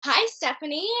Hi,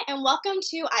 Stephanie, and welcome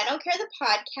to I Don't Care the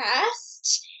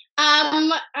podcast.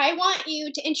 I want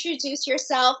you to introduce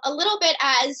yourself a little bit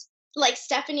as like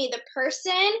Stephanie the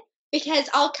person, because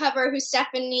I'll cover who's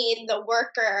Stephanie the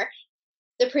worker,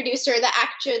 the producer, the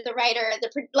actor, the writer,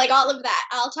 like all of that.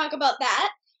 I'll talk about that.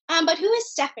 But who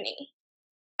is Stephanie?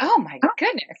 Oh my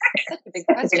goodness, such a big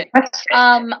question.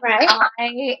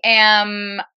 Right?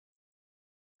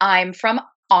 I'm from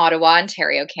Ottawa,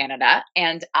 Ontario, Canada,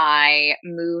 and I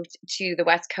moved to the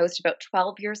West Coast about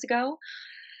 12 years ago.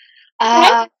 Okay.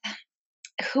 Uh,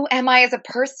 who am I as a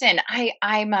person?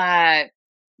 I'm a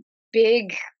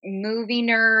big movie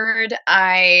nerd.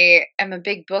 I am a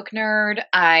big book nerd.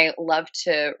 I love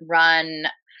to run.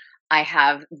 I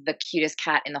have the cutest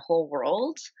cat in the whole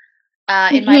world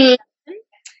in my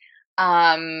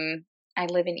Mhm. I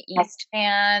live in East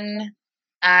Van.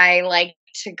 I like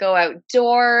to go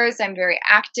outdoors. I'm very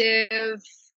active.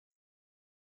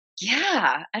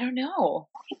 Yeah, I don't know.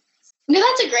 No,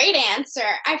 that's a great answer.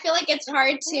 I feel like it's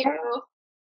hard to.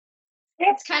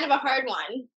 It's kind of a hard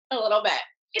one, a little bit.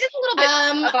 It is a little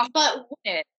bit of a But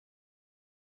minute.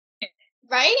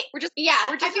 right? We're just Yeah,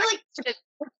 we're I just feel like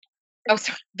oh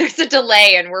sorry. There's a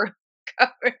delay and we're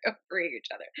covering over each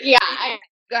other. yeah,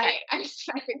 Go ahead. I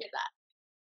figured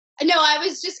that. No, I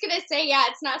was just gonna say, yeah,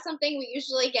 it's not something we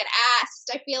usually get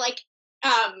asked. I feel like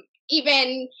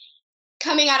even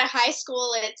coming out of high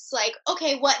school, it's like,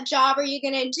 okay, what job are you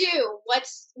gonna do?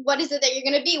 What is it that you're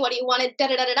gonna be? What do you want to da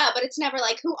da da da da? But it's never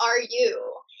like, who are you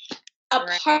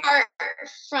Right. apart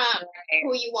from Right.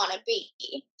 who you want to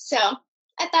be? So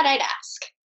I thought I'd ask.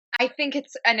 I think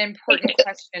it's an important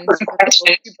question for people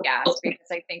to be asked because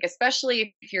I think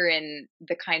especially if you're in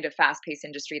the kind of fast-paced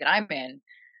industry that I'm in,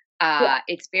 Yeah.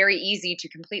 it's very easy to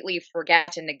completely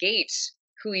forget and negate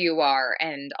who you are,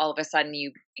 and all of a sudden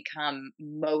you become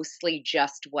mostly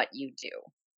just what you do.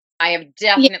 I have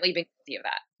definitely been guilty of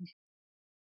that.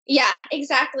 Yeah,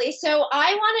 exactly. So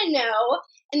I want to know,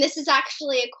 and this is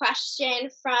actually a question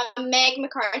from Meg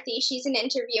McCarthy. She's an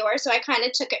interviewer, so I kind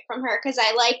of took it from her because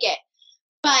I like it.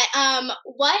 But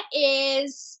what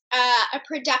is a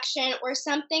production or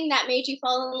something that made you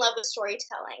fall in love with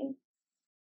storytelling?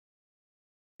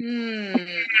 Hmm.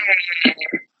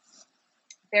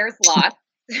 There's lots.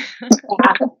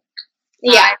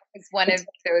 Yeah. I was one of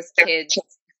those kids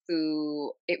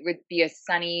who it would be a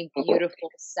sunny, beautiful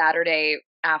Saturday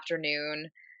afternoon.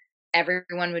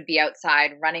 Everyone would be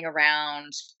outside running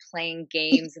around, playing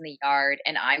games in the yard,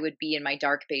 and I would be in my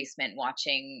dark basement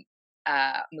watching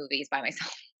movies by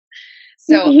myself.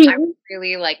 So I was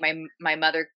really like my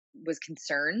mother was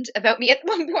concerned about me at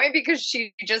one point because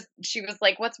she was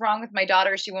like, "What's wrong with my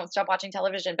daughter? She won't stop watching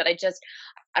television." But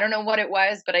I don't know what it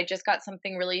was, but I just got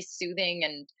something really soothing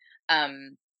and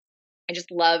I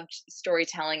just loved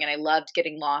storytelling and I loved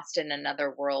getting lost in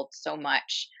another world so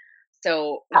much.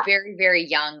 So very, very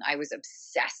young, I was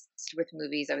obsessed with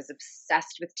movies. I was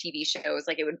obsessed with TV shows.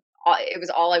 Like it was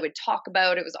all I would talk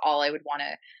about. It was all I would want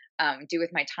to do with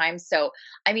my time. So,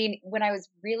 I mean, when I was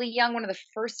really young, one of the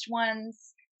first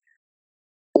ones,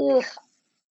 ugh,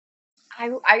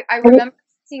 I remember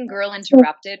seeing Girl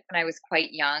Interrupted when I was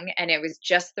quite young, and it was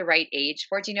just the right age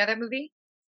for it. Do you know that movie?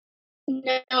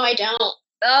 No, I don't.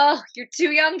 Oh, you're too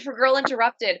young for Girl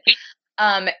Interrupted.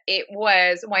 It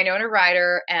was Winona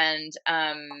Ryder and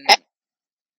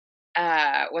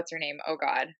what's her name? Oh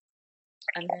God,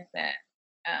 I'm gonna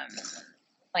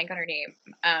blank on her name.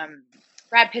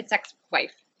 Brad Pitt's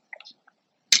ex-wife,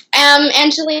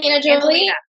 Angelina Angelina.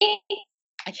 Jolie.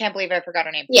 I can't believe I forgot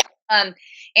her name. Yeah. Um,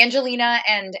 Angelina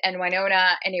and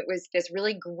Winona, and it was this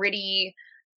really gritty,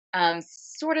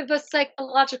 sort of a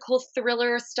psychological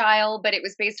thriller style, but it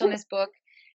was based on this book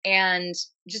and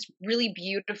just really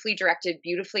beautifully directed,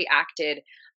 beautifully acted.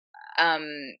 Um,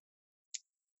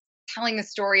 Telling the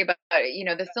story about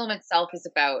the film itself is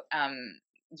about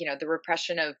the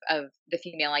repression of the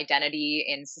female identity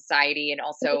in society and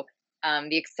also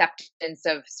the acceptance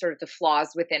of sort of the flaws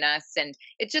within us, and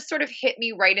it just sort of hit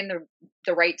me right in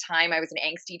the right time. I was an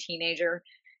angsty teenager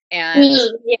and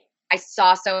Yeah. I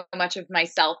saw so much of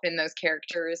myself in those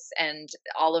characters and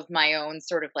all of my own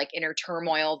sort of like inner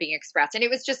turmoil being expressed. And it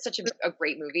was just such a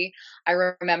great movie. I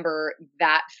remember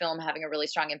that film having a really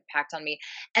strong impact on me.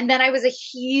 And then I was a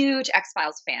huge X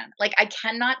Files fan. Like, I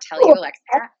cannot tell you, Alexa,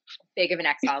 how big of an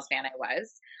X Files fan I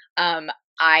was.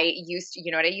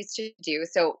 You know what I used to do?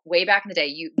 So, way back in the day,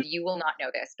 you will not know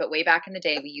this, but way back in the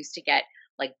day, we used to get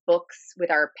like books with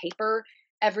our paper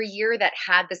every year that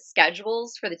had the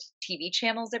schedules for the TV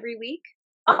channels every week.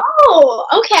 Oh,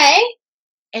 okay.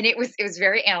 And it was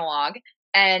very analog.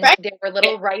 And Right. there were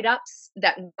little write-ups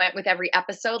that went with every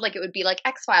episode. Like, it would be like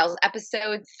X-Files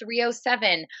episode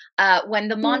 307, when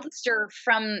the monster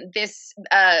from this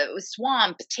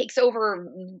swamp takes over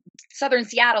southern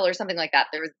Seattle or something like that.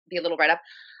 There would be a little write-up.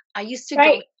 I used to go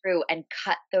Right. through and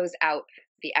cut those out,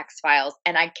 the X-Files,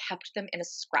 and I kept them in a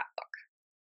scrapbook.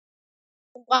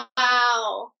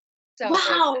 Wow. So good.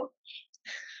 Wow.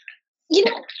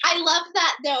 I love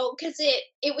that though, because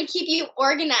it would keep you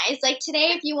organized. Like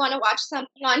today, if you want to watch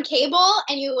something on cable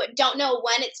and you don't know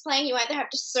when it's playing, you either have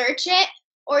to search it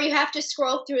or you have to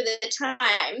scroll through the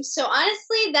time. So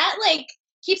honestly, that like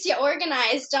keeps you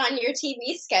organized on your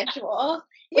TV schedule,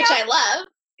 which Yeah, I love.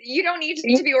 you don't need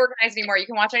to be organized anymore. You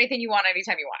can watch anything you want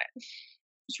anytime you want it.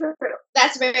 True.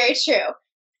 That's very true.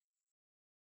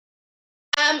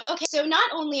 Okay, so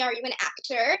not only are you an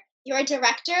actor, you're a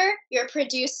director, you're a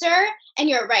producer, and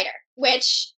you're a writer,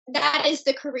 which that is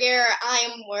the career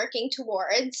I'm working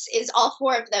towards, is all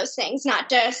four of those things, not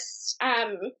just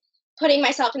putting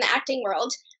myself in the acting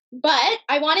world. But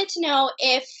I wanted to know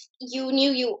if you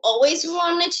knew you always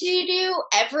wanted to do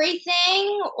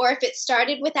everything, or if it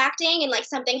started with acting and like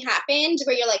something happened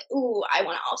where you're like, ooh, I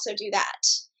want to also do that.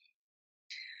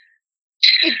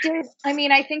 It did. I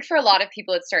mean, I think for a lot of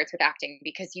people, it starts with acting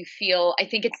because I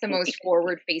think it's the most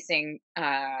forward facing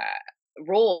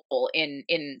role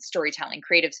in storytelling,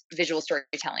 creative visual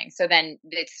storytelling. So then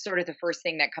it's sort of the first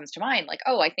thing that comes to mind, like,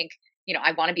 oh, I think,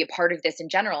 I want to be a part of this in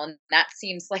general. And that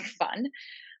seems like fun.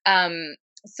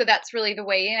 So that's really the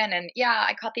way in. And yeah,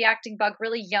 I caught the acting bug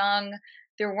really young.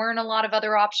 There weren't a lot of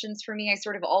other options for me. I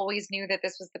sort of always knew that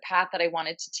this was the path that I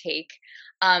wanted to take.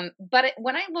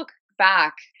 When I look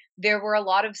back, there were a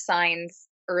lot of signs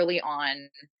early on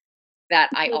that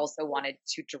I also wanted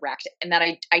to direct, and that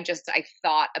I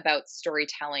thought about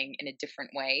storytelling in a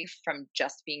different way from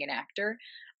just being an actor.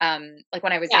 Like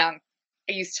when I was Yeah. young,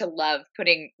 I used to love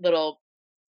putting little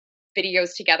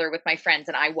videos together with my friends,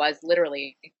 and I was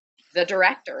literally the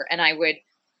director, and I would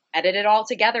edit it all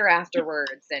together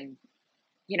afterwards. And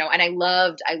and I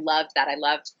loved that. I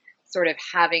loved sort of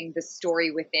having the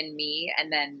story within me,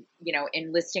 and then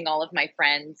enlisting all of my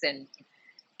friends and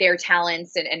their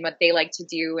talents and what they like to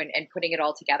do, and putting it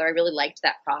all together. I really liked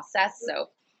that process. So,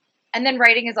 and then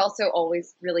writing has also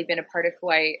always really been a part of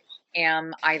who I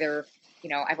am. Either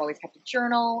I've always kept a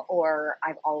journal, or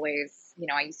I've always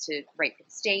I used to write for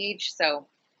the stage. So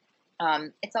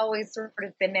it's always sort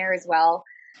of been there as well.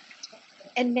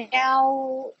 And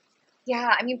now,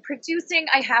 yeah, I mean, producing,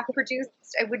 I have produced.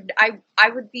 I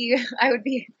would be I would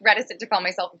be reticent to call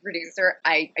myself a producer.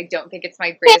 I don't think it's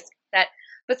my greatest set,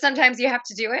 but sometimes you have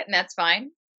to do it, and that's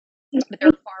fine. But there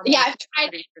are far more Yeah, I've tried.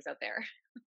 producers out there.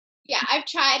 Yeah, I've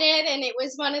tried it, and it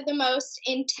was one of the most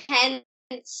intense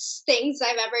things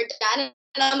I've ever done.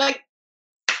 And I'm like,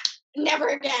 never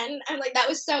again. I'm like, that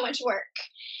was so much work.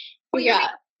 Well, Yeah,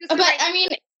 but I mean,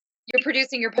 you're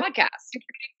producing your podcast.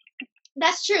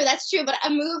 that's true. That's true. But a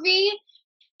movie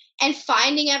and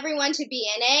finding everyone to be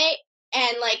in it,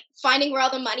 and like finding where all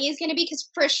the money is going to be, because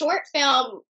for a short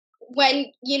film,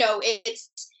 when it's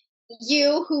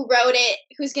you who wrote it,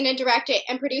 who's going to direct it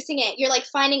and producing it, you're like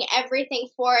finding everything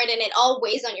for it, and it all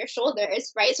weighs on your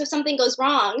shoulders, right? So if something goes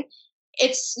wrong,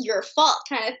 it's your fault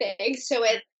kind of thing. So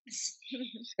it's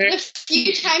the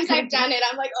few times I've done it,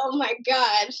 I'm like, oh my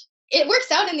god. It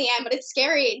works out in the end, but it's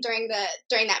scary during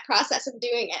that process of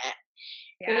doing it.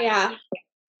 Yeah.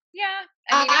 Yeah.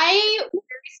 I mean,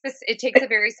 it takes a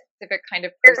very specific kind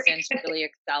of person to really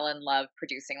excel and love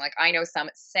producing. Like, I know some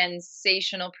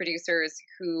sensational producers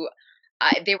who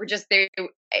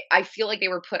I feel like they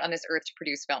were put on this earth to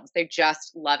produce films. They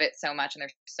just love it so much, and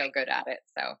they're so good at it.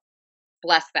 So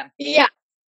bless them. Yeah.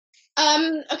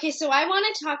 Okay, so I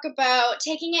want to talk about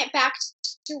taking it back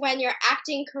to when your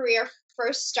acting career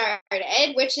first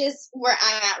started, which is where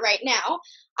I'm at right now.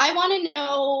 I want to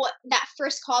know that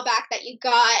first callback that you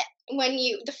got when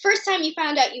the first time you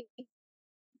found out you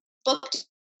booked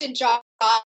a job,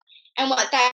 and what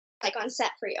that was like on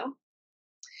set for you.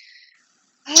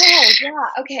 Oh,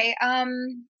 yeah. Okay. That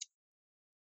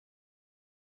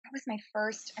was my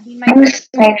first. I mean, my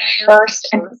first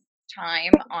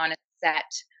time on a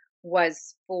set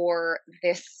was for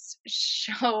this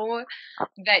show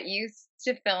that used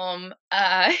to film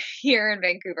here in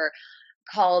Vancouver,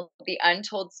 called The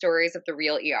Untold Stories of the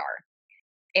Real ER.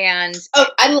 And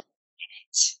I love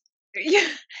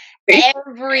it.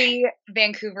 Every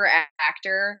Vancouver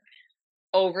actor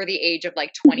over the age of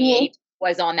like 28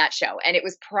 was on that show, and it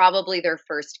was probably their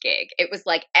first gig. It was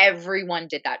like everyone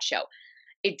did that show.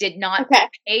 It did not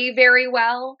pay very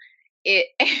well. It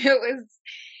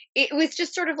was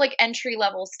just sort of like entry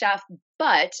level stuff,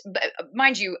 but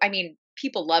mind you, I mean,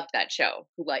 people loved that show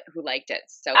who liked it.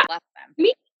 So bless them.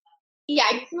 Me, yeah,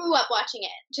 I grew up watching it.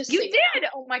 Just You so did? you know.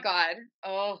 Oh my God.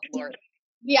 Oh Lord.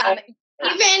 Yeah,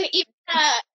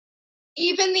 Yeah.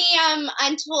 even the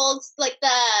untold, like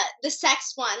the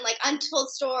sex one, like untold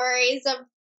stories of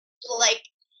like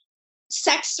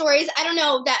sex stories. I don't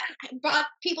know, that brought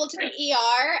people to the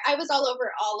ER. I was all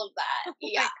over all of that.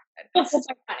 Yeah, it's so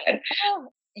funny.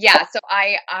 Yeah. So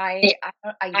I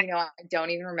don't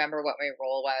even remember what my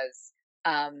role was.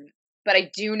 But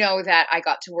I do know that I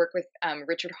got to work with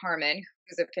Richard Harmon,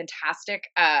 who's a fantastic,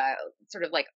 sort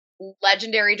of like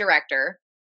legendary director.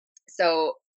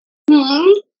 So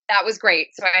Mhm. that was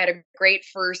great. So I had a great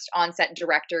first on-set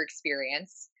director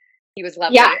experience. He was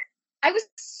lovely. Yeah. I was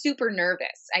super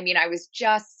nervous. I mean, I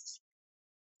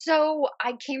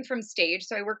came from stage,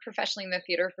 so I worked professionally in the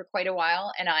theater for quite a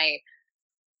while, and I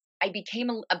became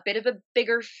a bit of a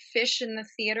bigger fish in the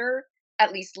theater,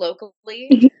 at least locally.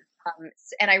 Mhm.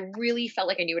 And I really felt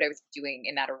like I knew what I was doing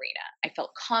in that arena. I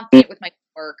felt confident with my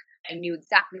work. I knew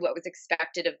exactly what was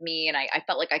expected of me, and I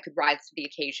felt like I could rise to the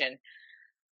occasion.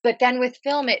 But then with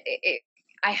film,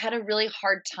 I had a really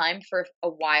hard time for a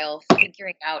while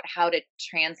figuring out how to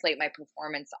translate my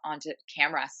performance onto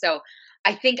camera. So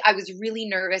I think I was really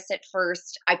nervous at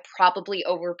first. I probably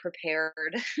over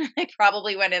prepared. I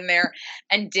probably went in there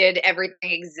and did everything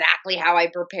exactly how I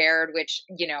prepared, which,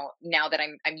 now that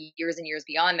I'm years and years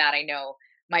beyond that, I know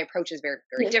my approach is very,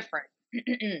 very different.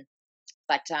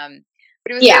 But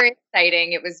but it was Yeah. very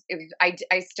exciting.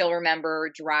 I still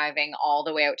remember driving all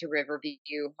the way out to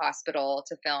Riverview Hospital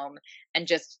to film and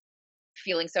just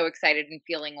feeling so excited and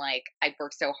feeling like I'd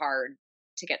worked so hard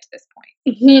to get to this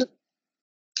point. Mhm.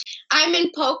 I'm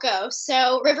in Poco,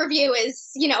 so Riverview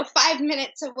is, 5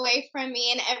 minutes away from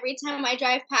me, and every time I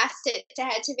drive past it to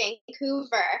head to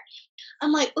Vancouver,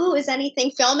 I'm like, "Ooh, is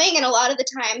anything filming?" And a lot of the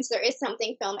times there is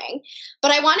something filming.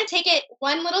 But I want to take it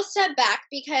one little step back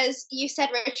because you said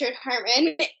Richard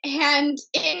Harmon, and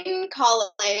in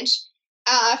college,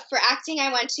 for acting,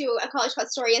 I went to a college called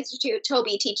Story Institute.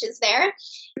 Toby teaches there.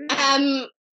 Um,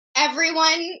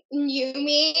 Everyone knew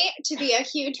me to be a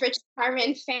huge Richard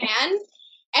Harmon fan,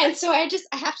 and so I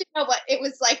have to know what it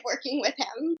was like working with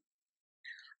him.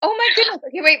 Oh my goodness.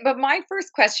 Okay, wait, but my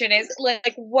first question is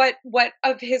like what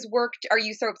of his work are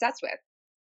you so obsessed with?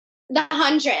 The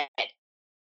 100,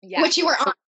 Yes. which you were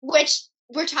on, which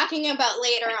we're talking about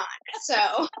later on.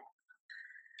 So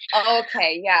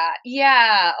Okay, yeah.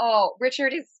 Yeah. Oh,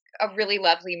 Richard is a really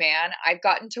lovely man. I've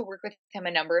gotten to work with him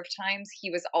a number of times.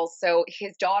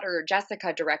 His daughter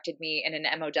Jessica directed me in an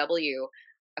MOW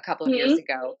a couple of years mhm.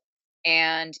 ago,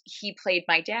 and he played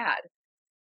my dad.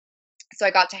 So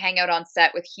I got to hang out on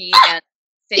set with he and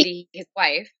Cindy, his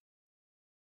wife.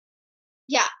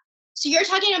 Yeah. So you're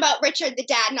talking about Richard the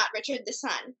dad, not Richard the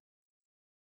son.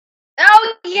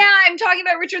 Oh, yeah, I'm talking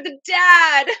about Richard the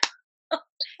dad.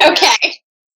 Okay.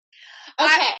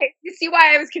 I Okay. You see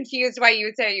why I was confused why you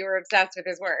would say you were obsessed with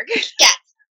his work. Yes.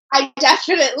 I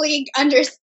definitely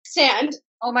understand.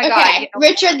 Oh my God, Okay.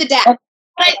 Richard the dad.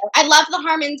 But I love the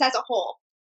Harmons as a whole.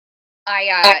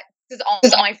 this is all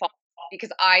my fault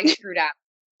because I screwed up.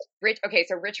 Okay,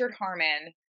 so Richard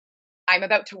Harmon, I'm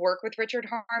about to work with Richard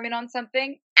Harmon on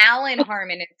something. Alan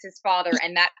Harmon is his father,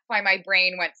 and that's why my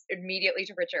brain went immediately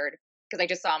to Richard because I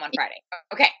just saw him on Friday.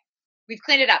 Okay, we've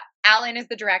cleaned it up. Alan is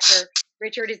the director.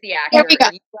 Richard is the There we actor.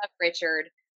 go. You love Richard.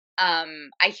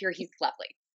 I hear he's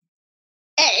lovely.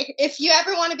 Hey, if you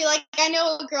ever want to be like, I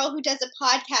know a girl who does a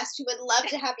podcast who would love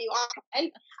to have you on.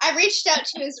 I reached out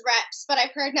to his reps, but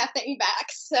I've heard nothing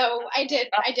back. So I did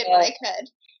what I could.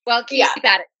 Well, keep Yeah.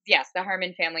 that. Yes, the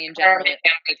Harmon family in general is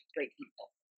great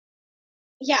people.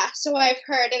 Yeah, so I've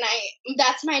heard, and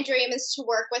that's my dream, is to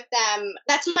work with them.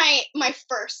 That's my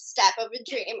first step of a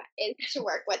dream, is to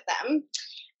work with them.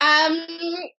 Um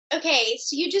okay,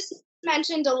 so you just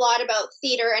mentioned a lot about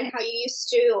theater and how you used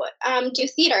to do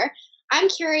theater. I'm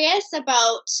curious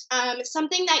about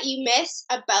something that you miss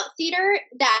about theater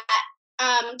that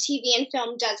TV and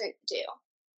film doesn't do.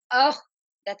 Oh,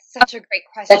 that's such a great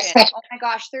question. Oh my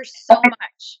gosh, there's so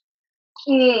much.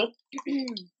 Mm,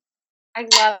 I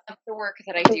love the work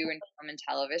that I do in film and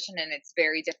television, and it's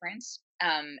very different.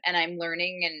 And I'm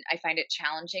learning, and I find it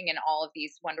challenging in all of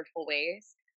these wonderful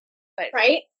ways. But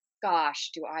right?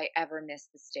 gosh, do I ever miss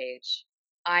the stage?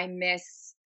 I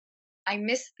miss I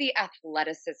miss the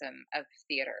athleticism of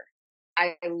theater.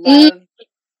 I Mm, love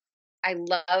I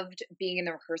loved being in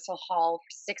the rehearsal hall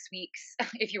for 6 weeks,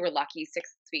 if you were lucky,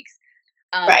 6 weeks,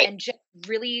 right. and just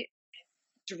really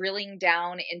drilling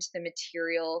down into the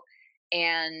material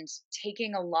and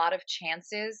taking a lot of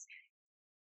chances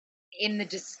in the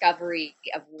discovery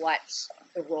of what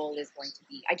the role is going to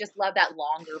be. I just love that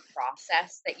longer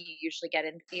process that you usually get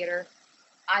in theater.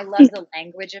 I love the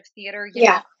language of theater. You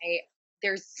know,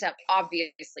 there's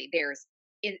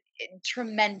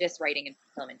tremendous writing in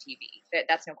film and TV.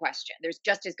 That's no question. There's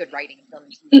just as good writing in film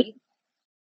and TV.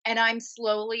 And I'm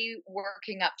slowly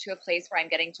working up to a place where I'm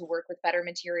getting to work with better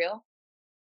material.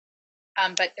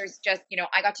 But there's just, you know,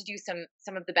 I got to do some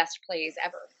of the best plays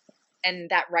ever. And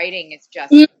that writing is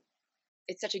just,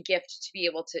 it's such a gift to be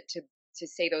able to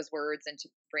say those words and to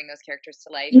bring those characters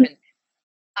to life. And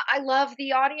I love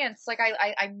the audience. Like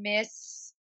I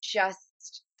miss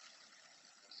just,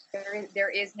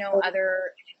 there's no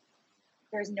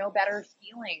better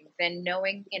feeling than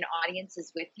knowing an audience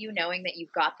is with you, knowing that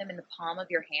you've got them in the palm of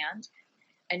your hand,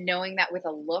 and knowing that with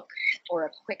a look or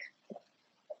a quick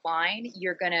line,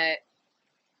 you're going to,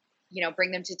 you know,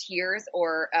 bring them to tears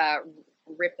or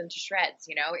rip them to shreds.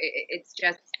 You know, it's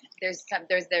just, there's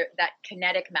that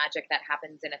kinetic magic that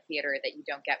happens in a theater that you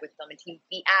don't get with film and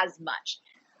TV as much.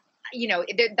 You know,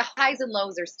 the highs and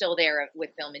lows are still there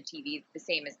with film and TV, the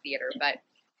same as theater. But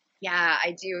yeah,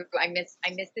 I do. I miss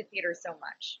the theater so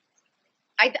much.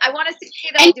 I want to say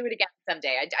that I'll do it again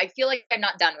someday. I feel like I'm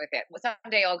not done with it.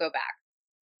 Someday I'll go back.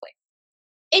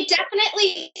 It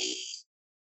definitely,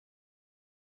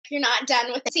 you're not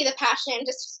done with see the passion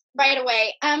just right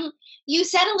away. You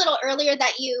said a little earlier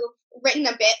that you've written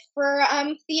a bit for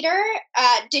theater.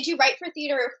 Did you write for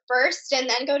theater first and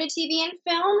then go to TV and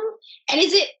film? And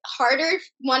is it harder,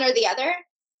 one or the other?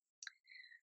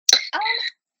 I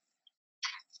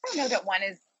don't know that one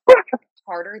is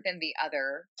harder than the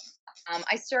other.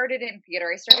 I started in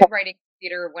theater. I started writing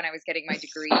theater when I was getting my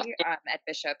degree at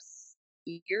Bishop's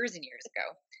years and years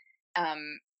ago.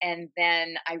 And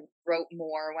then I wrote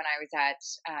more when I was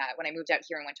when I moved out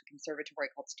here and went to a conservatory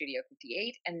called Studio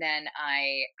 58. And then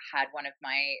I had one of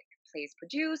my plays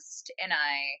produced, and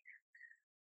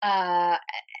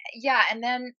and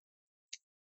then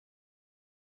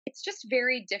it's just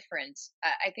very different.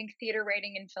 I think theater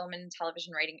writing and film and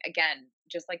television writing, again,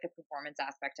 just like the performance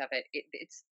aspect of it,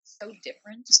 it's so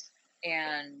different.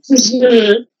 And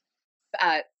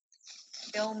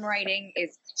film writing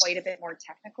is quite a bit more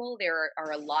technical. There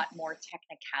are a lot more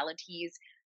technicalities.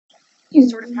 You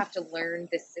sort of have to learn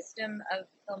the system of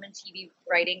film and TV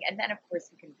writing, and then of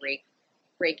course you can break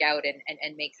out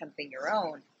and make something your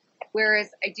own. Whereas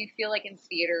I do feel like in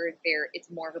theater, it's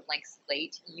more of a blank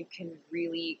slate. You can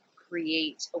really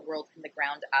create a world from the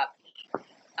ground up,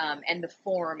 and the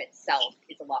form itself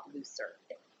is a lot looser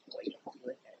than what you can do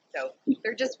with it. So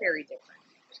they're just very different.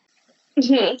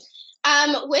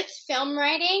 With film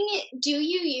writing, do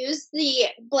you use the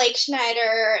Blake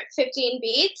Schneider 15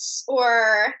 beats,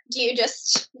 or do you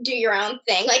just do your own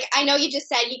thing? Like, I know you just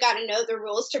said you got to know the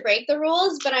rules to break the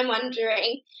rules, but I'm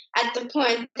wondering at the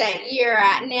point that you're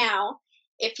at now,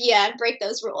 if you break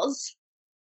those rules.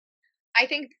 I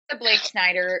think the Blake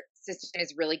Schneider system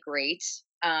is really great.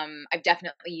 I've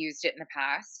definitely used it in the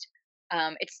past.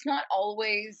 It's not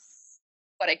always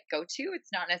what I go to.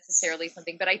 It's not necessarily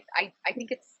something, but I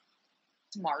think it's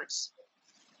smart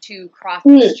to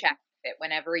cross-check it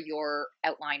whenever you're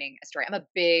outlining a story. I'm a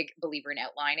big believer in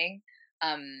outlining.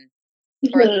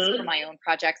 Or at least for my own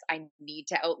projects, I need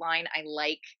to outline. I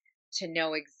like to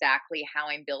know exactly how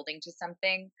I'm building to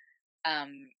something. Ahead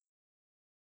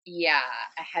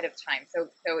of time. So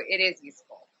it is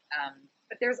useful.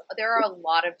 But there are a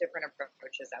lot of different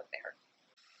approaches out there.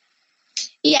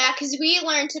 Yeah, because we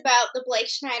learned about the Blake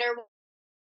Schneider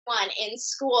one in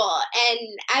school, and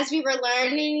as we were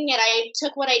learning it, I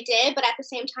took what I did, but at the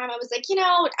same time I was like,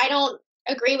 I don't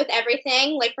agree with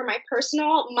everything, like for my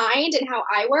personal mind and how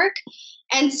I work.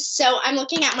 And so I'm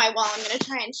looking at my wall. I'm going to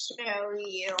try and show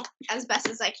you as best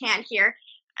as I can here.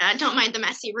 Don't mind the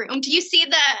messy room. Do you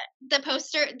see the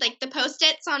poster, like the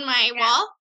Post-its on my wall?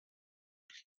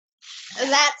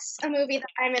 That's a movie that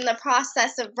I'm in the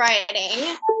process of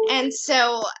writing. And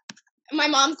so my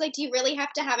mom's like, do you really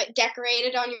have to have it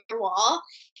decorated on your wall?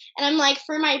 And I'm like,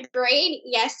 for my brain,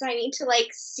 yes, I need to like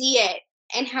see it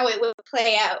and how it would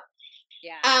play out.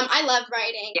 Yeah. I love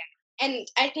writing, and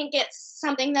I think it's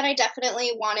something that I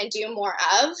definitely want to do more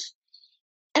of.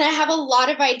 And I have a lot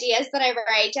of ideas that I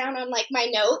write down on like my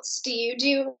notes. Do you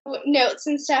do notes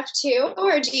and stuff too,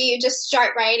 or do you just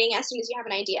start writing as soon as you have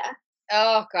an idea?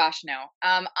 Oh gosh, no.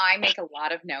 I make a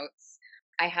lot of notes.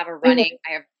 I have running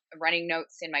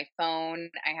notes in my phone.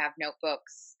 I have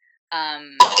notebooks.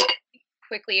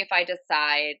 Quickly, if I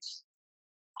decide,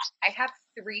 I have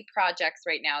 3 projects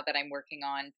right now that I'm working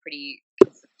on pretty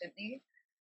consistently,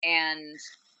 and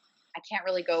I can't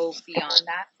really go beyond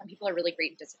that. Some people are really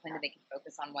great and disciplined and they can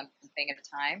focus on one thing at a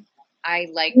time. I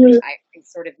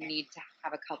sort of need to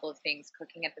have a couple of things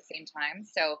cooking at the same time.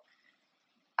 So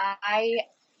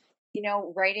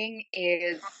writing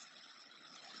is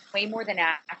way more than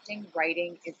acting.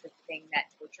 Writing is the thing that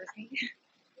tortures me.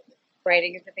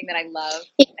 Writing is the thing that I love.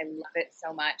 I love it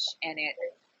so much, and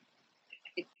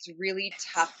it's really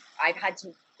tough. I've had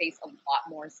to face a lot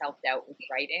more self-doubt with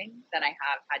writing than I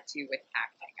have had to with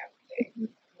acting, I would say.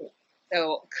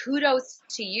 So kudos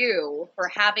to you for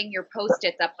having your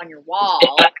Post-its up on your wall.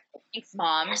 Thanks,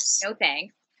 Mom. No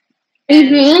thanks.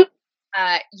 And,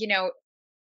 I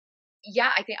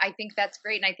think that's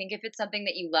great. And I think if it's something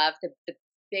that you love, the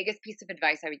biggest piece of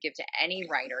advice I would give to any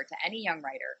writer, to any young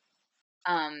writer,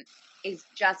 is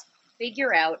just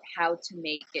figure out how to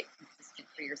make it consistent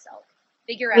for yourself.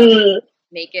 Figure out,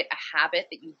 make it a habit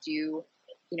that you do,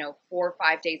 4 or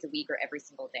 5 days a week or every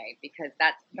single day, because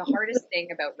that's the hardest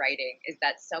thing about writing, is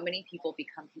that so many people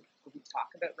become people who talk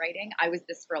about writing. I was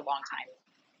this for a long time,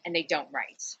 and they don't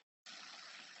write.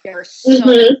 There are so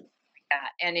many like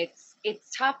that, and it's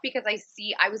tough because I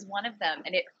was one of them,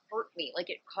 and it hurt me. Like,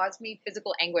 it caused me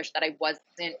physical anguish that I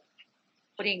wasn't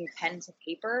putting pen to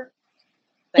paper.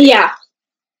 But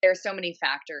there are so many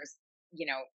factors,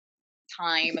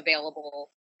 time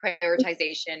available,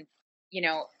 prioritization.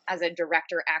 As a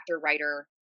director, actor, writer,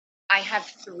 I have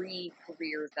 3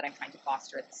 careers that I'm trying to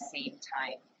foster at the same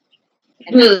time.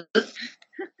 And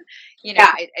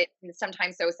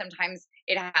sometimes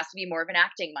it has to be more of an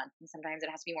acting month, and sometimes it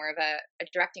has to be more of a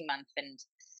directing month, and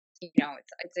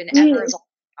it's an ever evolving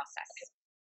process.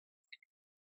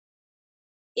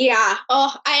 Yeah.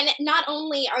 Oh, and not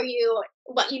only are you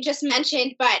what you just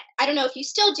mentioned, but I don't know if you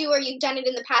still do or you've done it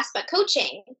in the past, but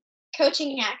coaching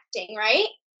acting, right?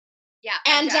 Yeah.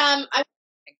 And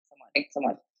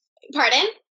someone. Pardon?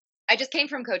 I just came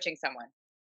from coaching someone.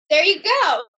 There you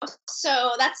go.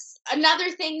 So that's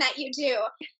another thing that you do.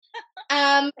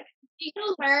 Do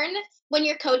you learn when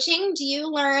you're coaching? Do you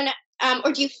learn,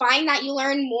 or do you find that you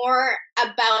learn more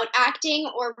about acting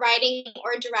or writing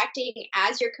or directing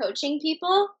as you're coaching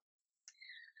people?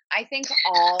 I think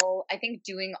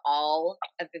doing all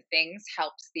of the things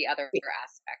helps the other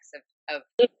aspects of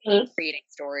creating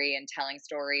story and telling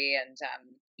story. And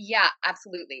yeah,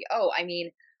 absolutely. Oh, I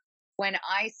mean, when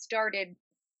I started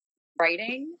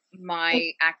writing,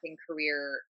 my acting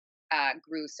career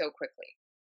grew so quickly.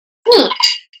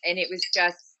 And it was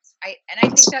just, I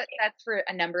think that's for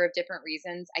a number of different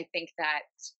reasons. I think that,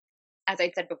 as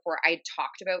I said before, I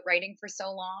talked about writing for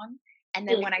so long. And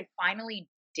then when I finally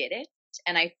did it,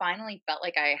 and I finally felt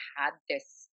like I had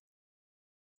this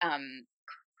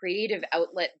creative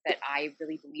outlet that I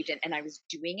really believed in, and I was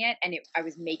doing it, and I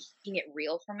was making it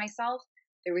real for myself,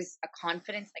 there was a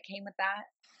confidence that came with that,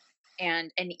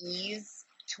 and an ease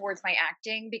towards my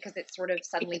acting, because it sort of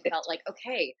suddenly felt like,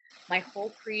 okay, my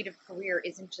whole creative career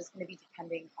isn't just going to be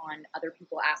depending on other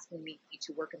people asking me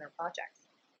to work in their projects.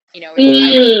 I'm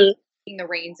taking the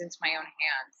reins into my own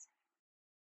hands.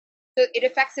 So it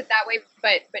affects it that way.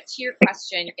 But to your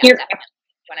question, yeah, definitely.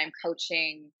 When I'm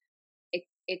coaching,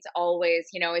 it's always,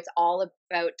 it's all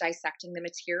about dissecting the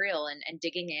material and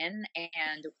digging in.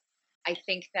 And I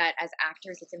think that as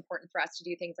actors, it's important for us to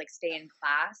do things like stay in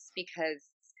class, because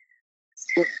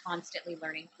we're constantly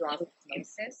learning through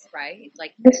osmosis, right?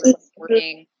 Like, we're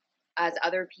working as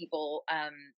other people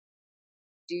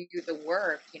do the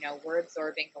work, we're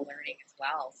absorbing the learning as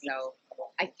well. So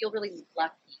I feel really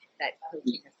lucky that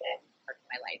coaching has been part of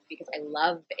my life, because I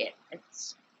love it.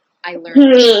 I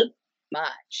learned so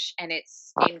much, and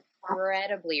it's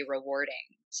incredibly rewarding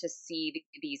to see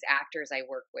these actors I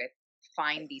work with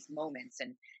find these moments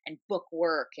and book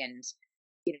work, and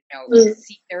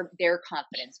see their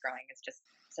confidence growing. Is just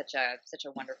such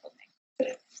a wonderful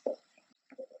thing.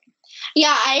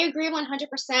 Yeah, I agree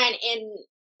 100% in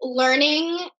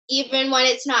learning even when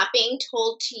it's not being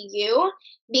told to you,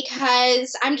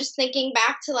 because I'm just thinking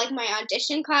back to like my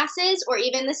audition classes or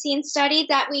even the scene study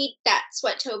that's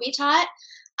what Toby taught.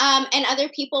 And other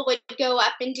people would go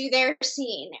up and do their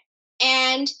scene,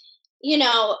 and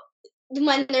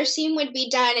when their scene would be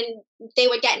done and they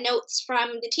would get notes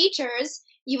from the teachers,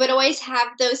 you would always have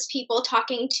those people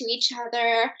talking to each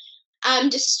other,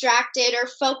 distracted or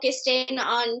focused in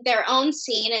on their own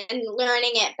scene and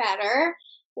learning it better.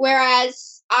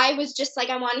 Whereas I was just like,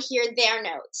 I want to hear their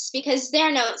notes, because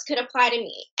their notes could apply to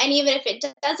me. And even if it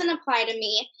doesn't apply to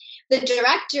me, the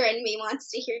director in me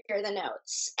wants to hear the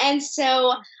notes. And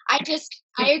so I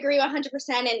agree 100%.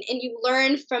 And you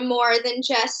learn from more than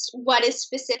just what is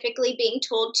specifically being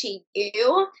told to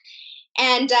you.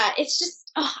 And it's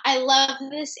just, I love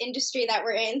this industry that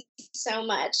we're in so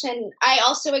much. And I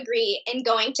also agree in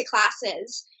going to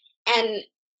classes and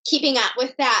keeping up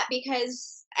with that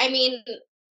because I mean,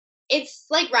 it's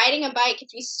like riding a bike.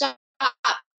 If you stop,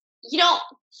 you don't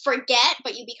forget,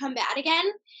 but you become bad again.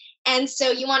 And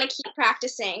so you want to keep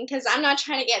practicing because I'm not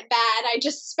trying to get bad. I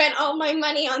just spent all my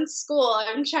money on school.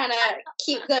 I'm trying to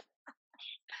keep those.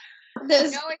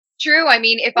 No, it's true. I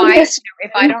mean, if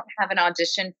I don't have an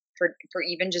audition for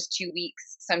even just 2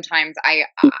 weeks, sometimes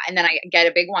and then I get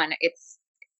a big one. It's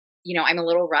I'm a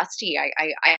little rusty.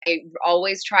 I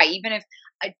always try, even if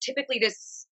typically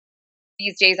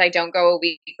these days I don't go a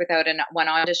week without one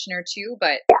audition or two,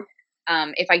 but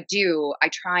if I do, I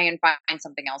try and find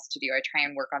something else to do. I try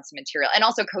and work on some material, and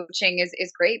also coaching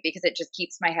is great because it just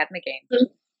keeps my head in the game.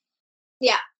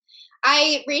 Yeah.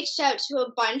 I reached out to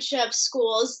a bunch of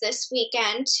schools this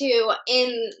weekend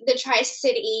in the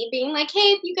Tri-City, being like,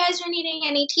 hey, if you guys are needing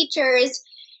any teachers,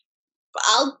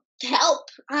 I'll help.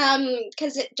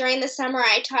 Because during the summer,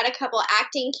 I taught a couple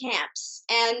acting camps.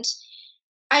 And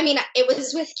I mean, it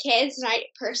was with kids, and I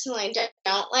personally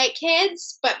don't like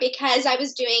kids. But because I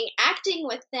was doing acting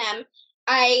with them,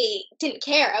 I didn't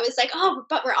care. I was like, oh,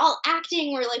 but we're all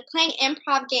acting. We're like playing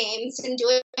improv games and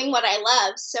doing what I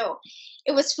love. So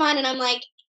it was fun. And I'm like,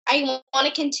 I want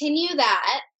to continue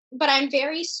that. But I'm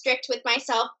very strict with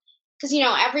myself because,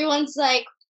 everyone's like,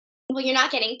 well, you're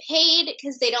not getting paid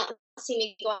because they don't see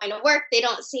me going to work. They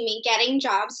don't see me getting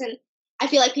jobs. And I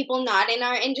feel like people not in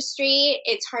our industry,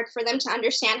 it's hard for them to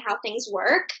understand how things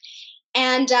work.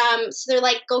 And so they're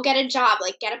like, go get a job,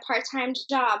 like get a part-time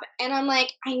job. And I'm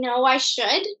like, I know I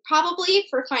should probably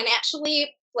for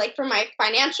my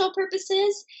financial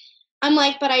purposes. I'm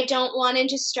like, but I don't want to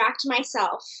distract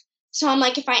myself. So I'm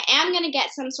like, if I am going to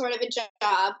get some sort of a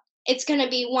job, it's going to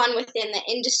be one within the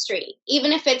industry,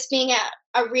 even if it's being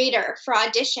a reader for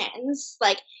auditions.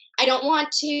 Like, I don't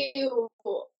want to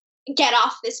get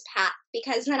off this path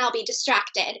because then I'll be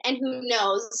distracted and who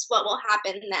knows what will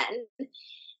happen then.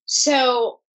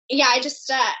 So yeah,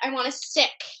 I want to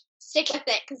stick with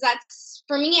it because that's,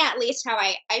 for me at least, how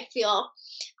I feel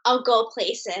I'll go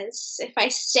places if I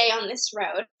stay on this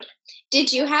road.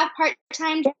 Did you have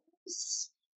part-time jobs?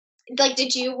 Like,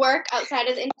 did you work outside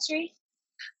of the industry?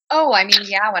 Oh, I mean,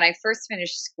 yeah, when I first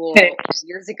finished school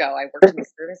years ago, I worked in the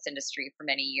service industry for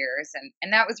many years,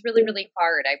 and that was really, really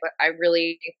hard.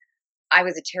 I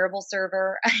was a terrible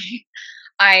server.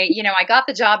 I got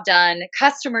the job done.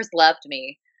 Customers loved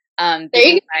me.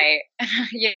 Because I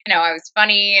was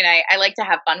funny and I like to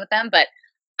have fun with them, but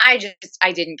I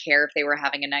didn't care if they were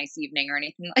having a nice evening or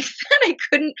anything like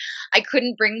that. I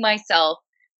couldn't bring myself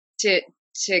to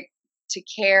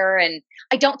care, and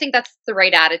I don't think that's the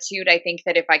right attitude. I think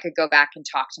that if I could go back and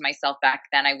talk to myself back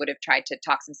then, I would have tried to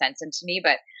talk some sense into me,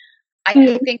 but I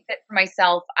think that for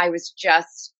myself, I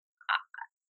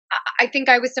think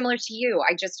I was similar to you.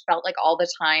 I just felt like all the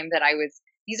time that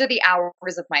these are the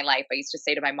hours of my life. I used to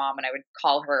say to my mom when I would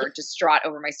call her distraught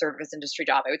over my service industry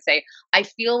job, I would say, I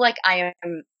feel like I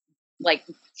am like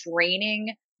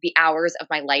draining the hours of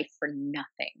my life for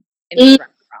nothing in this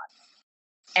restaurant.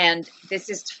 And this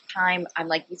is time. I'm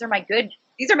like, these are my good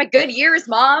years,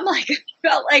 Mom. Like, I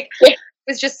felt like it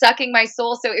was just sucking my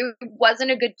soul. So it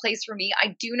wasn't a good place for me.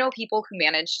 I do know people who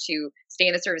managed to stay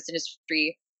in the service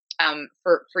industry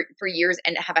for years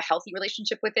and have a healthy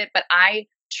relationship with it. But I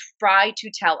try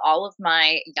to tell all of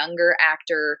my younger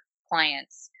actor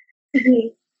clients,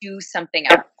 do something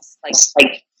else,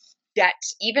 like that.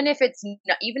 Even if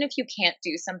you can't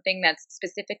do something that's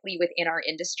specifically within our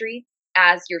industry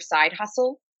as your side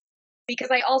hustle, because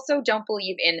I also don't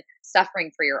believe in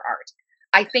suffering for your art.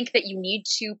 I think that you need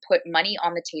to put food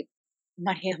on the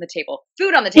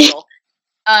table.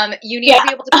 You need to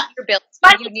be able to pay your bills.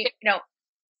 You need,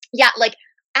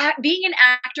 being an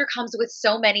actor comes with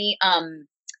so many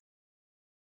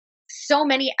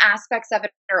aspects of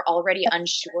it that are already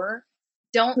unsure.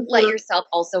 Don't let yourself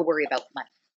also worry about money.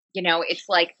 It's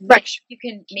like, make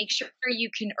sure you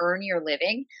can earn your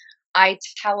living. I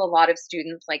tell a lot of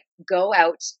students, like, go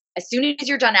out as soon as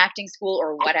you're done acting school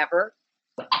or whatever,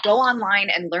 go online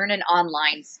and learn an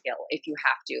online skill if you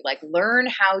have to. Like, learn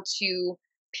how to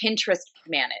Pinterest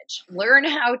manage, learn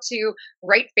how to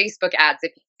write Facebook ads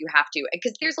if you have to,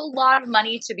 because there's a lot of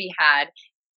money to be had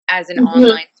as an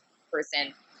online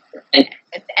person.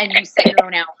 And you set your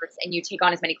own hours and you take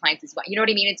on as many clients as well. You know what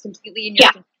I mean? It's completely in your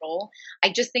control. I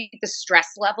just think the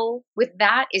stress level with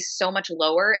that is so much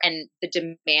lower and the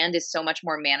demand is so much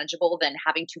more manageable than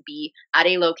having to be at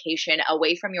a location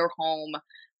away from your home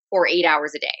for 8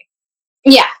 hours a day.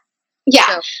 Yeah. Yeah.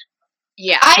 So,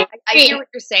 yeah. I hear what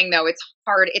you're saying though. It's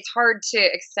hard to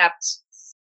accept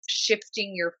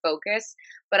shifting your focus,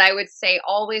 but I would say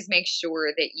always make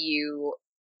sure that you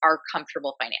are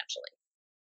comfortable financially.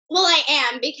 Well, I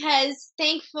am, because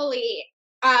thankfully,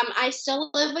 I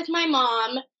still live with my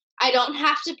mom. I don't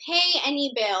have to pay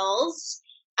any bills.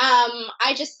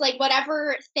 I just like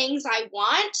whatever things I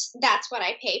want, that's what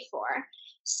I pay for.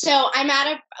 So I'm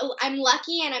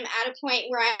lucky, and I'm at a point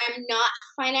where I'm not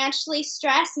financially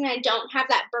stressed, and I don't have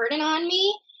that burden on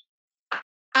me.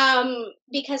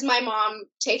 Because my mom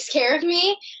takes care of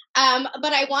me.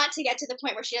 But I want to get to the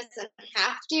point where she doesn't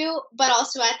have to, but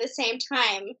also at the same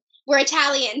time, we're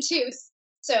Italian too.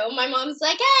 So my mom's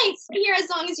like, hey, stay here as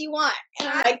long as you want. And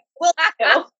I'm like, well,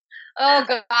 no. Oh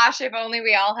gosh, if only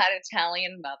we all had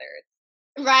Italian mothers.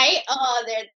 Right? Oh,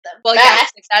 they're the Well,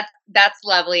 best. yes, that's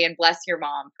lovely, and bless your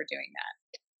mom for doing that.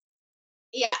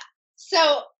 Yeah.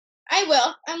 So I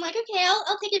will. I'm like, okay,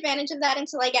 I'll take advantage of that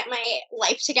until I get my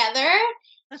life together,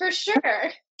 for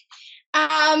sure.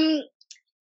 Um,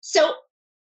 so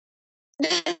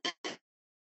the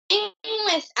thing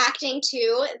with acting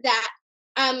too that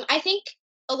I think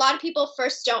a lot of people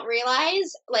first don't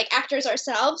realize, like actors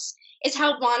ourselves, is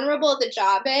how vulnerable the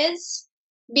job is,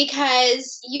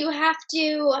 because you have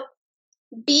to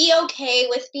be okay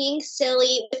with being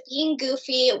silly, with being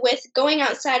goofy, with going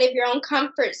outside of your own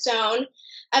comfort zone,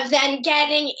 of then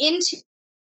getting into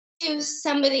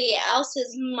somebody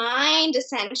else's mind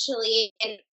essentially,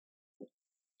 and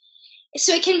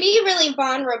so it can be really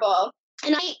vulnerable.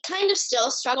 And I kind of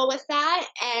still struggle with that.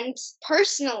 And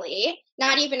personally,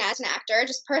 not even as an actor,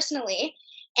 just personally.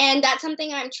 And that's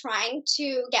something I'm trying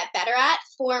to get better at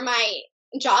for my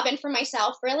job and for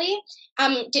myself, really.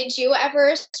 Did you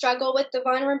ever struggle with the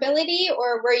vulnerability,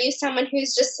 or were you someone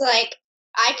who's just like,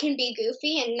 I can be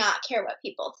goofy and not care what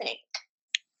people think?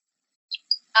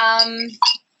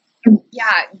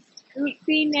 Yeah,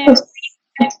 goofiness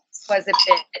was a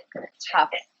bit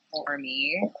tough for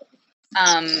me.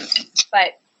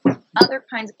 But other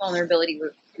kinds of vulnerability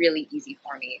were really easy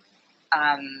for me.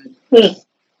 You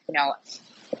know,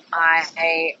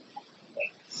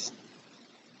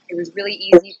 it was really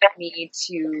easy for me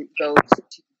to go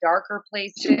to darker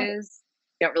places.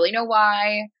 Don't really know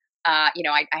why. I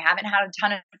haven't had a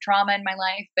ton of trauma in my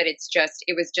life, but it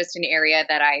was just an area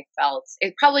that I felt,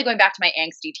 it's probably going back to my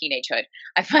angsty teenagehood.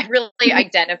 I really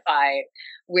identified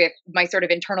with my sort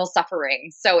of internal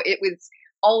suffering. So it was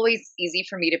always easy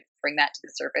for me to bring that to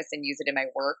the surface and use it in my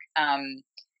work.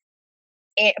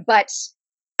 But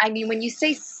I mean, when you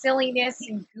say silliness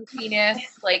and goofiness,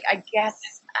 like, I guess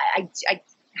I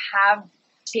have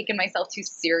taken myself too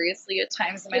seriously at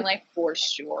times in my life, for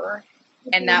sure.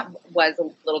 And that was a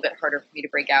little bit harder for me to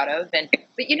break out of.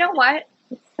 But you know what?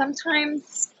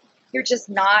 Sometimes you're just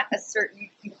not a certain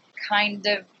kind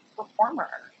of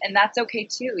performer, and that's okay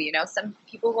too. Some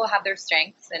people will have their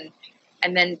strengths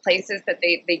and then places that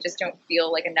they just don't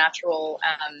feel like a natural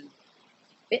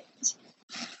fit.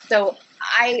 But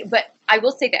I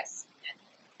will say this,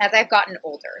 as I've gotten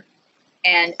older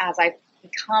and as I've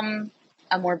become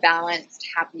a more balanced,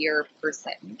 happier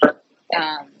person,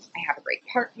 I have a great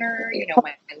partner,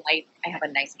 my life, I have a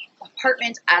nice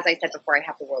apartment. As I said before, I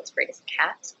have the world's greatest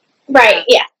cat. Right,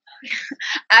 yeah.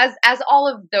 As all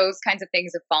of those kinds of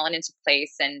things have fallen into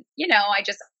place, and, I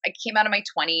came out of my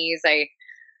 20s,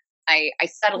 I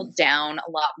settled down a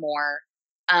lot more.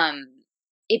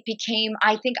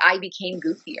 I think I became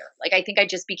goofier. Like, I think I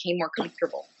just became more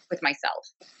comfortable with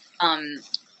myself.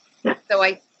 So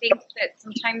I think that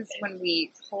sometimes when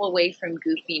we pull away from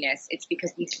goofiness, it's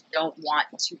because we don't want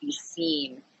to be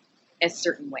seen a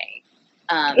certain way.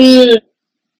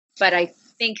 But I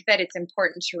think that it's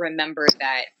important to remember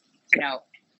that,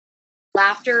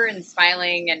 laughter and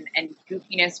smiling and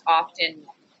goofiness often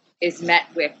is met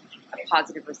with a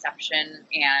positive reception.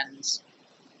 And,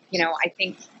 I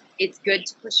think it's good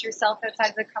to push yourself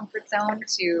outside the comfort zone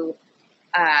to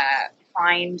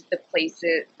find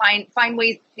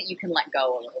ways that you can let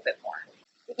go a little bit more.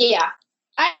 Yeah,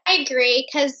 I agree,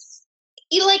 because,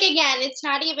 like, again, it's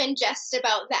not even just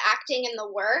about the acting and the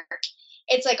work.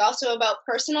 It's like also about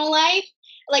personal life.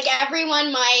 Like,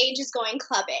 everyone my age is going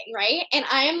clubbing, right? And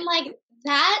I am like,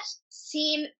 that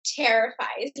scene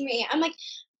terrifies me. I'm like,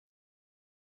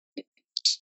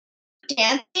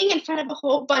 dancing in front of a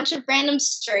whole bunch of random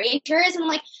strangers, and I'm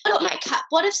like, what about my cup?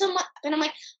 What if someone? And I'm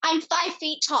like, I'm 5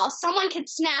 feet tall. Someone could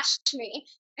snatch me.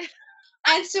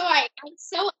 And so I'm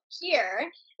so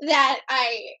here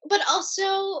but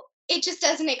also it just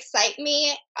doesn't excite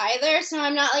me either. So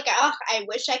I'm not like, oh, I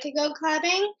wish I could go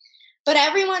clubbing. But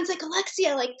everyone's like,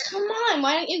 Alexia, like, come on,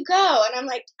 why don't you go? And I'm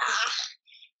like,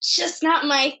 it's just not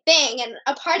my thing. And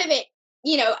a part of it,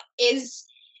 is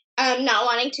not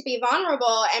wanting to be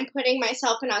vulnerable and putting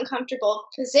myself in uncomfortable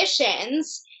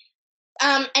positions.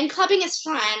 And clubbing is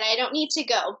fun. I don't need to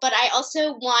go, but I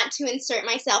also want to insert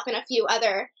myself in a few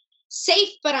other safe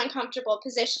but uncomfortable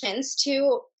positions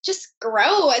to just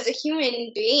grow as a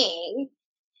human being.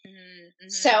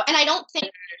 So, Mm-hmm. and I don't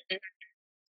think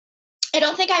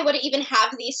I would even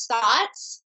have these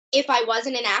thoughts if I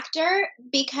wasn't an actor,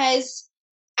 because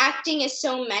acting is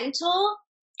so mental.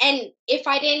 And if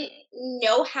I didn't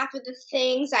know half of the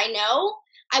things I know,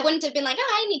 I wouldn't have been like,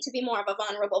 oh, I need to be more of a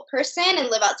vulnerable person and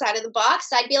live outside of the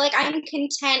box. I'd be like, I'm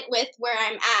content with where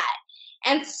I'm at.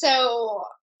 And so,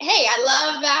 hey, I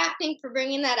love acting for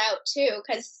bringing that out too,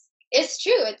 because it's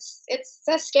true. It's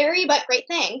a scary but great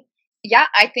thing. Yeah,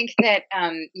 I think that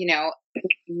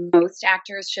most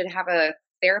actors should have a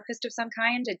therapist of some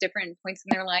kind at different points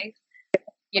in their life.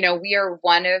 We are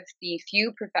one of the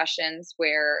few professions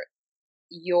where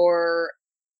your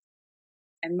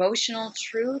emotional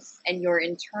truth and your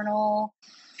internal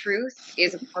truth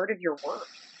is a part of your work.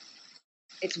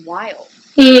 It's wild.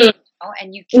 Mm.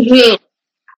 And Mhm.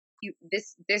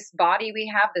 this body we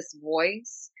have, this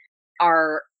voice,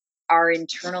 our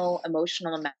internal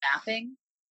emotional mapping,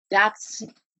 that's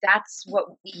what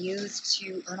we use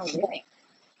to earn a living.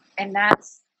 And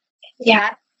Yeah.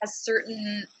 that has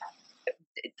certain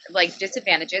like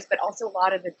disadvantages, but also a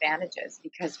lot of advantages,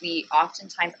 because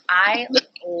I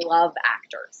love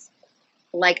actors.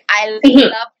 Like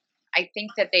Mhm. I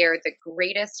think that they are the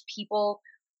greatest people.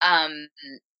 Um,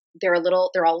 they're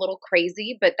all a little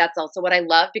crazy, but that's also what I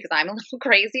love, because I'm a little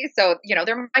crazy. So,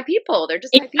 they're my people. They're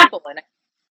just my Yeah. people. And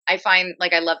I find,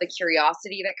 like, I love the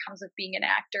curiosity that comes with being an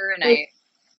actor. And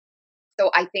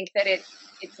so I think that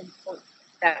it's important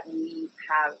that we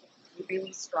have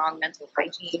really strong mental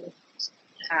hygiene,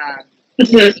 Mhm.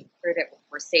 making sure that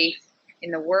we're safe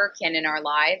in the work and in our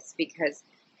lives, because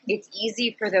it's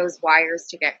easy for those wires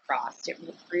to get crossed. It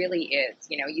really is.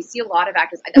 You see a lot of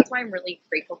actors. That's why I'm really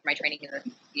grateful for my training in the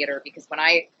theater, because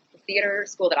the theater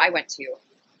school that I went to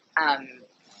um,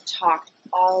 talked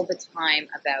all the time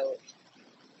about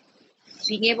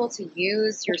being able to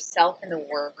use yourself in the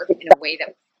work in a way that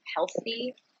was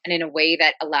healthy, and in a way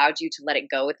that allowed you to let it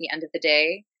go at the end of the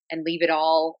day and leave it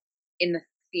all in the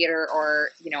theater,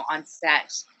 or on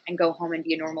set, and go home and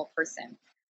be a normal person.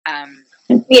 um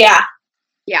Yeah.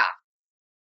 yeah.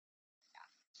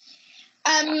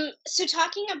 So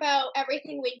talking about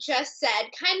everything we just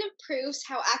said kind of proves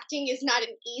how acting is not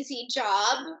an easy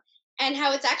job and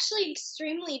how it's actually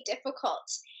extremely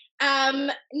difficult.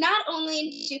 Not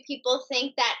only do people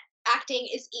think that acting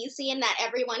is easy and that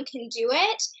everyone can do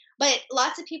it, but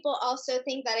lots of people also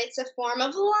think that it's a form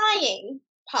of lying,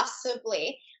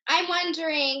 possibly. I'm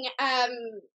wondering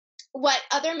what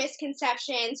other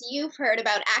misconceptions you've heard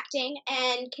about acting,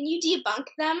 and can you debunk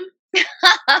them?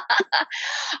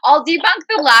 I'll debunk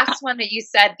the last one that you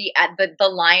said, the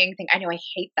lying thing. I know, I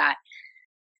hate that,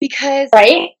 because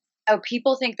Right?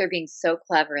 people think they're being so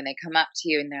clever, and they come up to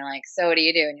you and they're like, so what do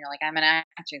you do? And you're like, I'm an actor.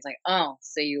 It's like, oh,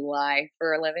 so you lie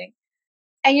for a living?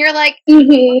 And you're like,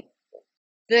 Hmm.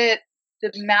 the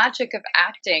the magic of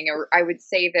acting, or I would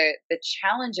say the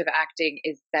challenge of acting,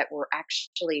 is that we're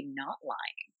actually not lying.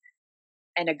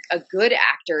 And a good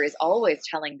actor is always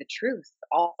telling the truth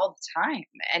all the time.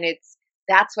 And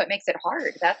that's what makes it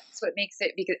hard. That's what makes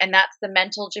it, because, and that's the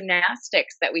mental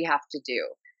gymnastics that we have to do.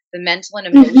 The mental and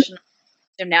emotional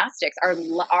gymnastics. Our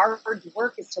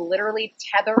work is to literally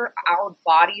tether our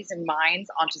bodies and minds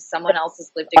onto someone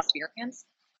else's lived experience,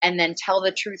 and then tell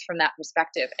the truth from that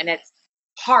perspective. And it's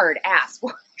hard ass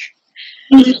work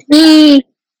to do Mhm.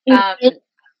 that. Mhm.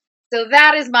 So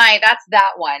that's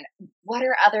that one. What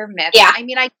are other myths? Yeah. I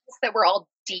mean, I guess that we're all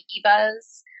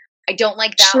divas. I don't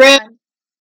like that True. one.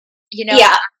 You know,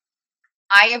 Yeah.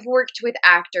 I have worked with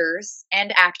actors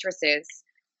and actresses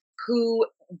who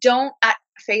don't at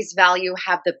face value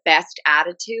have the best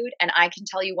attitude, and I can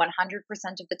tell you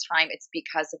 100% of the time it's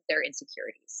because of their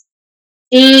insecurities.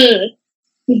 Mm.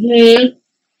 Mhm.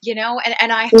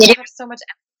 And I Yeah. have so much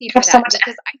empathy Have for so that, much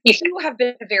because I empathy. too have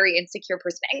been a very insecure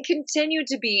person, and continue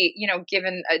to be,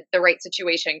 given the right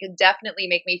situation, can definitely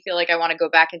make me feel like I want to go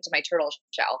back into my turtle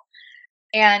shell.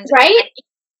 And Right?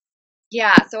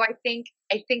 yeah, so I think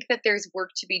that there's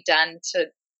work to be done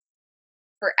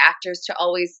for actors to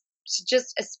always, to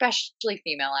just, especially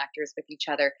female actors with each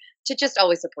other, to just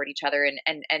always support each other,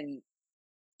 and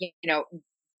you know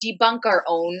debunk our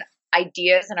own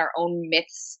ideas and our own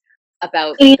myths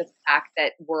about Mm. the fact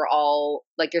that we're all,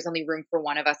 like, there's only room for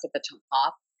one of us at the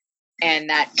top, and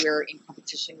that we're in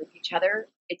competition with each other.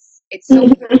 It's so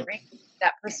Mhm. boring,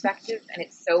 that perspective, and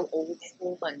it's so old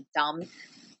school and dumb.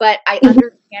 But I Mhm.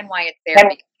 understand why it's there,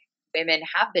 because women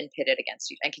have been pitted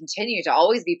against each and continue to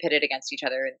always be pitted against each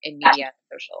other in media and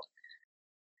social.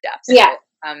 stuff. Yeah.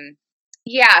 So,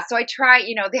 yeah, so I try,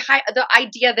 the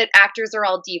idea that actors are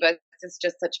all divas is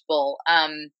just such bull.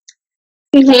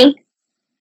 Mm-hmm.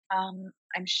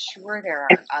 I'm sure there are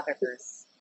others.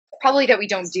 Probably that we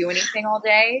don't do anything all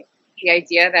day. The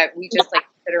idea that we just like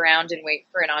sit around and wait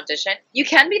for an audition. You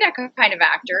can be that kind of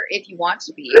actor if you want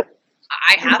to be.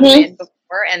 I have been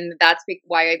before, and that's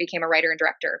why I became a writer and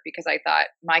director, because I thought,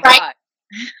 my God,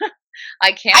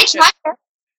 I can't. I tried it.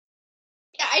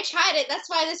 Yeah, I tried it. That's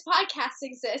why this podcast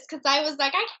exists, because I was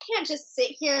like, I can't just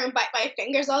sit here and bite my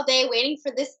fingers all day waiting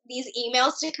for these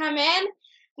emails to come in. I'm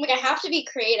like, I have to be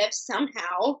creative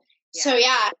somehow. Yeah. So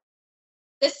yeah,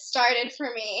 this started for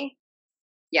me.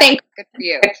 Yeah, good for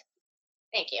you.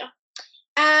 Thank you.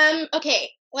 Okay,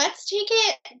 let's take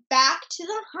it back to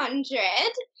the 100.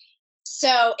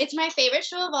 So it's my favorite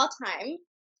show of all time.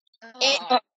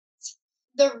 It's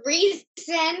the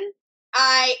reason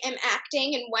I am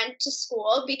acting and went to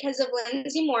school because of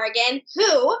Lindsey Morgan,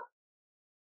 who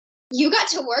you got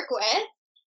to work with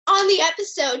on the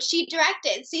episode she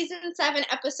directed, season 7,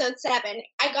 episode 7.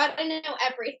 I got to know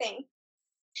everything.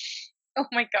 Oh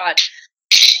my God.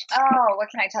 Oh, what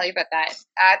can I tell you about that?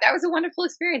 That was a wonderful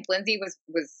experience. Lindsey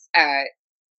was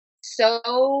so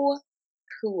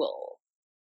cool.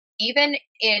 Even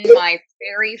in my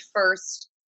very first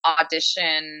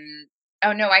audition,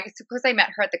 oh no, I suppose I met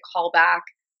her at the callback.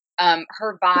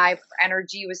 Her vibe, her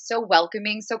energy was so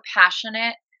welcoming, so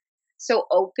passionate, so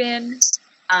open.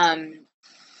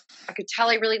 I could tell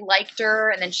I really liked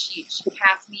her, and then she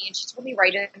cast me, and she told me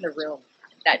right in the room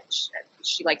that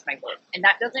she liked my work, and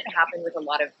that doesn't happen with a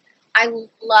lot of. I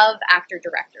love actor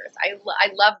directors. I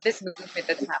love this movement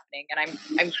that's happening, and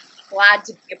I'm glad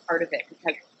to be a part of it,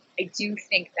 because I do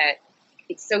think that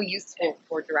it's so useful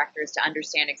for directors to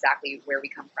understand exactly where we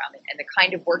come from and the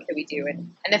kind of work that we do,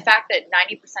 and the fact that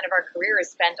 90% of our career is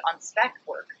spent on spec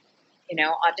work,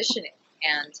 auditioning,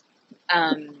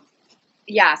 and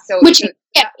yeah, so which you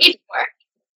get paid for.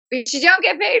 Which you don't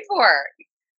get paid for.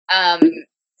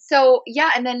 So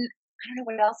yeah, and then I don't know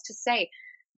what else to say.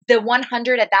 The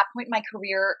 100 at that point in my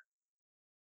career,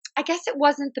 I guess it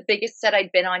wasn't the biggest set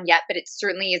I'd been on yet, but it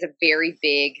certainly is a very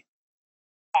big,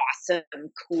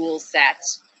 awesome, cool set.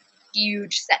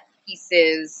 Huge set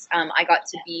pieces. I got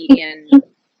to be in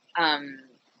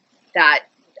that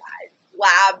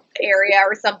lab area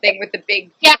or something with the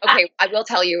big. Yeah. Okay, I will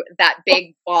tell you that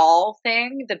big ball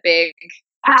thing. The big.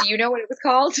 Do you know what it was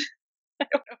called?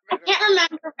 I can't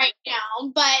remember right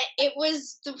now, but it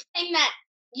was the thing that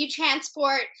you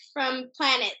transport from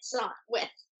planets with.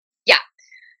 Yeah.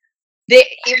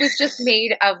 It was just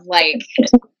made of like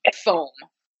foam.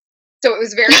 So it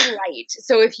was very light.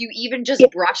 So if you even just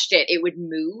brushed it, it would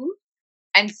move.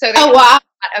 And so there was a lot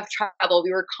of trouble.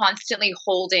 We were constantly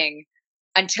holding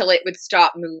until it would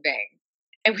stop moving.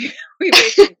 And we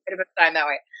wasted a bit of time that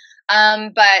way.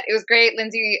 But it was great.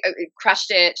 Lindsey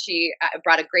crushed it. She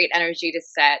brought a great energy to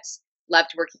set.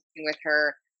 Loved working with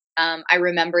her. I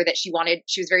remember that she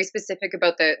was very specific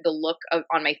about the look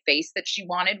on my face that she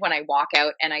wanted when I walk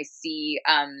out and I see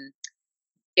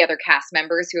the other cast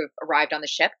members who have arrived on the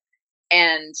ship.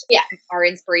 And our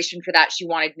inspiration for that, she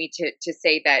wanted me to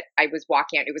say that I was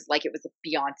walking out. It was like it was a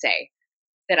Beyonce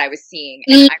that I was seeing.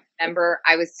 And I remember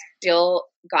I was still,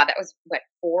 God, that was what,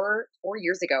 4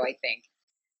 years ago, I think.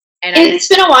 And it's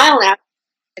been a while now.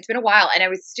 It's been a while. And I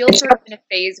was still sort of in a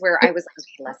phase where I was like,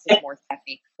 okay, less is more,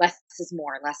 Stephanie. Less is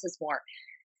more, less is more.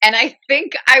 And I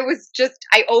think I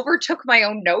overtook my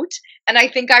own note. And I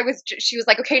think she was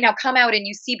like, okay, now come out and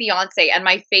you see Beyonce. And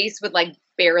my face would like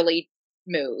barely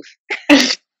move.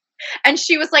 And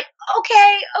she was like,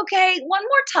 okay, one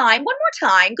more time,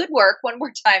 good work, one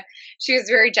more time. She was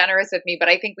very generous with me, but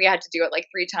I think we had to do it like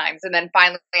 3 times. And then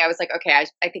finally I was like, okay,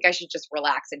 I think I should just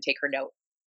relax and take her note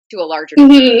to a larger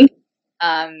degree.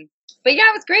 But yeah,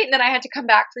 it was great. And then I had to come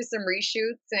back for some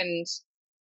reshoots, and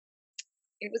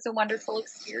it was a wonderful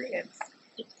experience.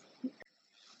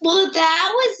 Well,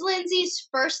 that was Lindsey's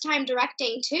first time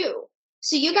directing too.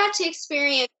 So you got to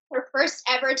experience her first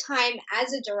ever time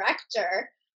as a director,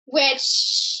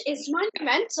 which is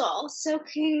monumental. So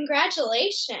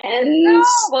congratulations.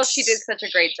 Oh, well, she did such a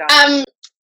great job.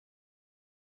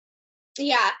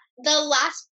 Yeah, the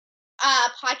last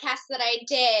podcast that I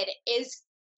did is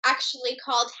actually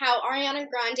called How Ariana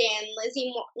Grande and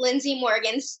Lindsey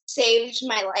Morgan Saved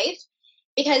My Life,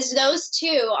 because those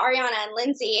two, Ariana and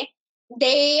Lindsey,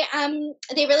 they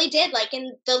really did, like,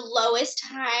 in the lowest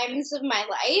times of my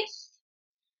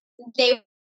life, they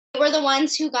were the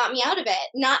ones who got me out of it.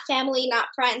 Not family, not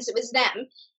friends, it was them.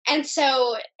 And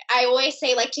so I always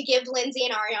say, like, to give Lindsey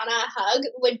and Ariana a hug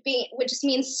would just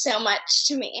mean so much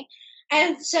to me.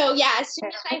 And so yeah, as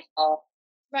soon as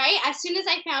right? As soon as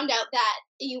I found out that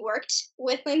you worked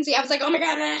with Lindsey, I was like, oh my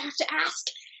god, I have to ask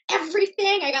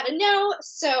everything. I gotta know.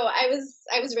 So I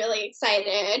was really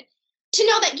excited to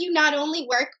know that you not only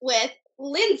work with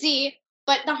Lindsey,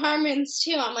 but the Harmons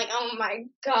too. I'm like, oh my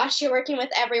gosh, you're working with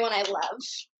everyone I love.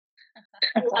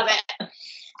 I love it.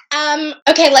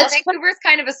 Okay, Well, Vancouver's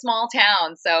kind of a small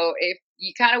town, so if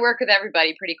you kind of work with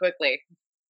everybody pretty quickly.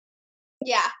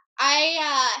 Yeah,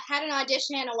 I had an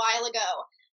audition a while ago,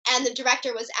 and the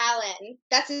director was Alan.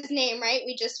 That's his name, right?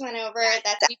 We just went over.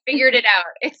 That's He figured it out.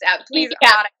 It's out. Please, yeah.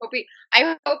 God,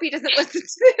 I hope he doesn't listen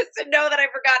to this and know that I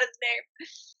forgot his name.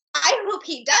 I hope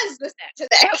he does listen to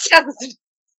I hope this. he does listen.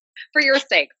 For your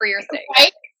sake.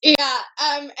 Right? Yeah.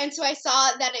 And so I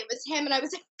saw that it was him, and I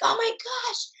was like, oh my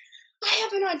gosh, I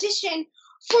have an audition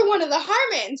for one of the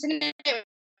Harmons, and it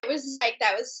was like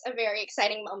that was a very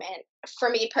exciting moment for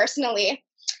me personally.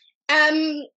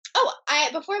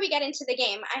 Before we get into the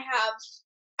game,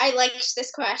 I liked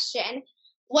this question.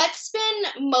 What's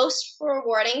been most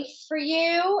rewarding for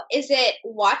you? Is it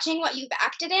watching what you've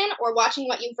acted in, or watching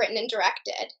what you've written and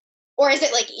directed? Or is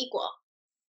it like equal?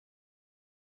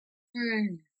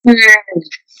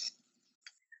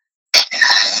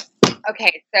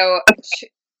 Okay, so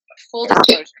full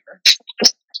disclosure.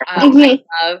 I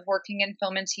love working in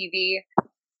film and TV.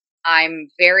 I'm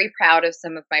very proud of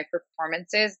some of my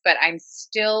performances, but I'm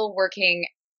still working.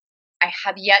 I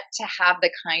have yet to have the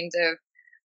kind of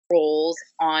roles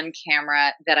on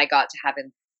camera that I got to have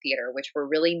in theater, which were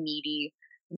really meaty,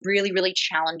 really, really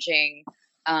challenging,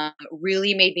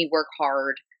 really made me work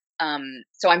hard.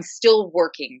 So I'm still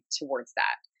working towards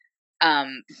that.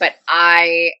 But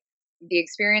the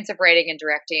experience of writing and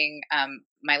directing,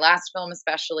 my last film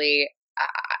especially,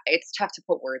 it's tough to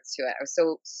put words to it. I was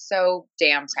so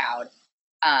damn proud.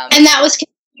 And that was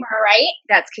consumer, right?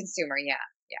 That's consumer, yeah.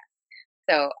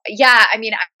 So yeah, I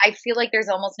mean, I feel like there's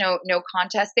almost no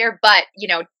contest there, but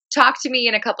talk to me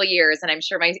in a couple of years, and I'm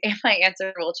sure my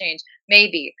answer will change,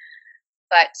 maybe.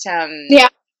 But yeah,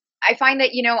 I find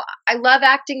that I love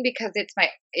acting because it's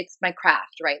my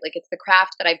craft, right? Like it's the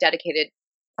craft that I've dedicated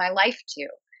my life to,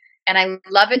 and I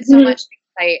love it so much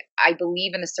because I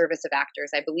believe in the service of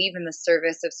actors. I believe in the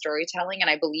service of storytelling, and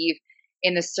I believe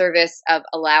in the service of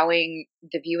allowing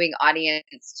the viewing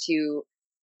audience to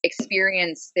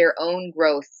experience their own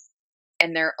growth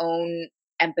and their own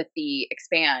empathy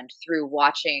expand through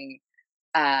watching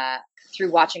us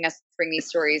bring these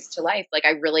stories to life. Like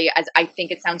I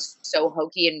think it sounds so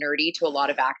hokey and nerdy to a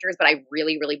lot of actors, but I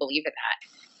really, really believe in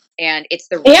that. And it's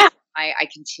the reason I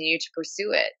continue to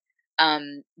pursue it.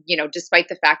 Despite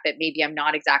the fact that maybe I'm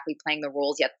not exactly playing the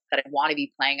roles yet that I want to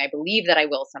be playing, I believe that I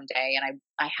will someday, and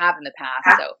I have in the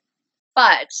past. So,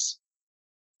 but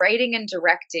writing and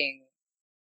directing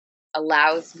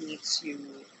allows me to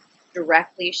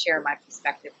directly share my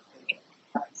perspective.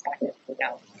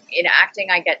 In acting,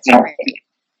 I get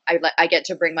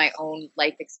to bring my own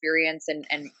life experience and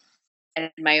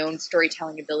my own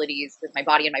storytelling abilities with my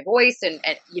body and my voice and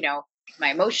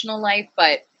my emotional life.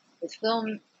 But with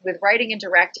film, with writing and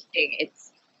directing,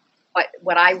 it's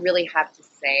what I really have to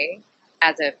say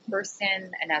as a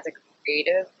person and as a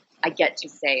creative, I get to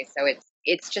say. So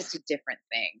it's just a different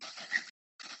thing.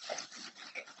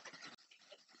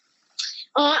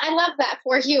 I love that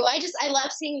for you. I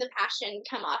love seeing the passion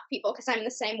come off people because I'm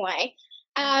the same way.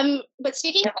 But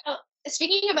speaking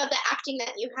about the acting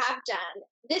that you have done,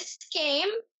 this game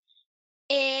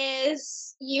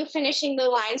is you finishing the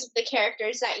lines of the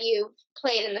characters that you've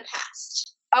played in the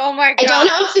past. Oh my god! I don't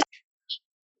know if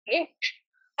it's,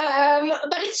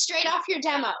 but it's straight off your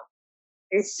demo.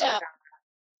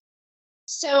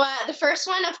 So the first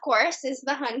one, of course, is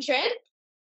the 100.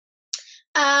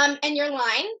 And your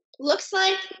line looks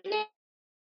like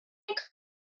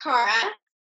Cara.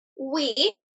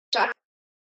 We ...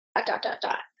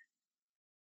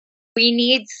 We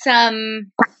need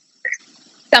something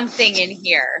in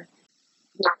here.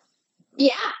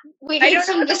 Yeah, we need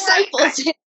some disciples.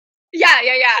 Yeah.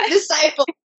 Disciples.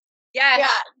 Yeah.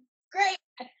 Great.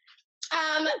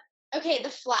 Okay, the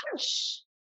Flash.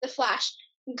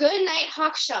 Good night,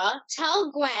 Hawkshaw.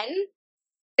 Tell Gwen.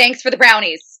 Thanks for the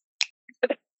brownies.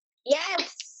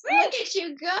 Yes. Look at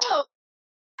you go.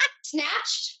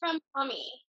 Snatched from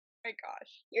Mommy. Oh my gosh.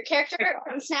 Your character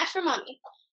from Snatched from Mommy.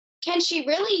 Can she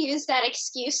really use that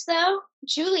excuse, though?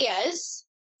 Julia's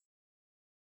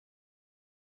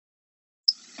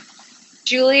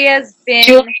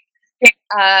been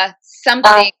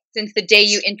something since the day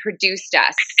you introduced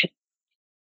us.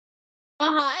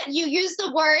 You used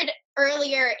the word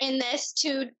earlier in this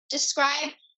to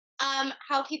describe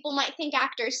how people might think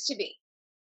actors to be.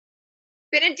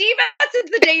 Been a diva since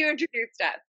the day you introduced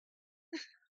us.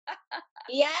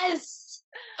 Yes.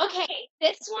 Okay,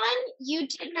 this one you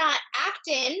did not act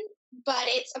in, but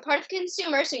it's a part of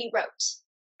Consumer, so you wrote.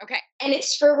 Okay. And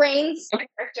it's for Rain's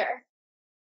character.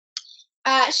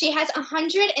 She has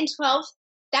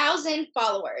 112,000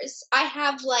 followers. I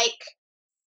have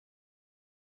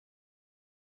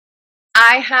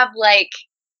I have like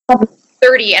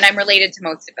 30 and I'm related to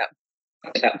most of them.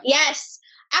 yes.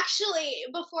 Actually,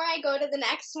 before I go to the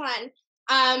next one,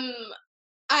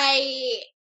 I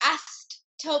asked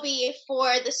Toby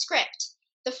for the script,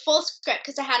 the full script,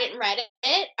 because I hadn't read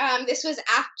it. This was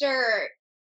after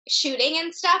shooting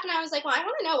and stuff, and I was like, well, I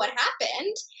want to know what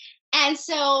happened. And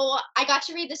so I got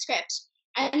to read the script.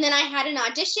 And then I had an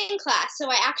audition class.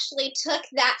 So I actually took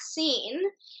that scene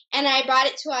and I brought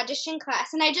it to audition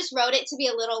class and I just wrote it to be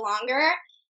a little longer.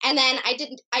 And then I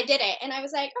did it and I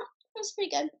was like, oh, that was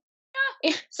pretty good.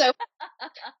 Yeah, so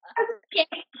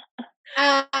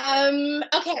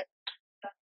okay.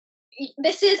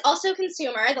 This is also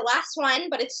Consumer, the last one,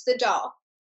 but it's the doll.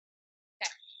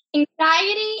 Okay.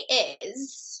 Anxiety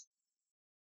is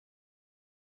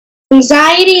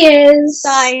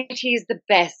the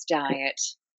best diet.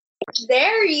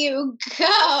 There you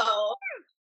go.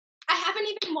 I haven't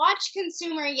even watched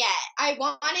Consumer yet. I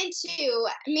wanted to.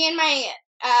 Me and my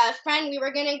friend, we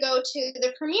were gonna go to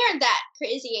the premiere that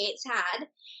Crazy Eights had,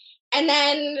 and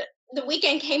then the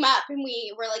weekend came up, and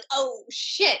we were like, "Oh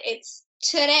shit, it's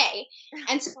today!"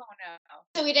 And so,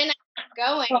 so we didn't end up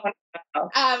going.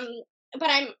 But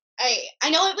I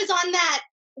know it was on that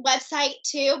website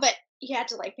too, but you had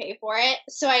to pay for it,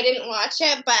 so I didn't watch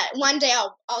it. But one day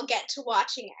I'll get to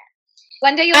watching it.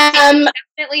 One day you'll see it's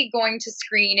definitely going to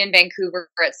screen in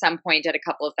Vancouver at some point at a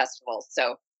couple of festivals.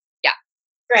 So, yeah.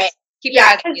 Great. Keep your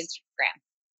eyes on Instagram.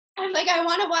 I'm like, I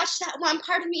want to watch that one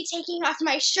part of me taking off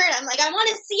my shirt. I'm like, I want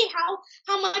to see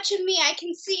how much of me I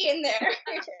can see in there.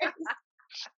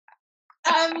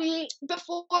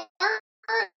 Before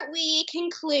we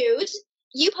conclude,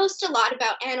 you post a lot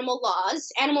about animal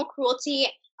laws, animal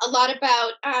cruelty, a lot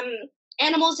about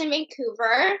animals in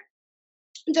Vancouver,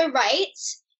 the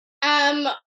rights.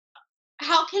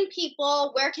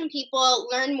 Where can people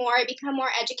learn more, become more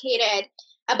educated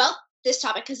about this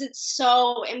topic? Because it's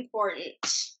so important.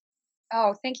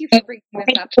 Oh, thank you for bringing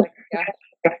this up, Alexia.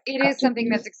 It is something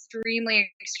that's extremely,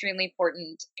 extremely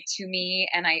important to me,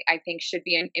 and I think should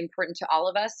be important to all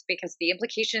of us, because the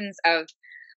implications of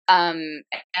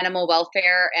animal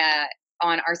welfare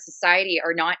on our society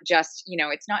are not just,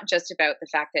 it's not just about the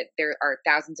fact that there are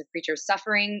thousands of creatures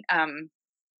suffering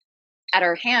at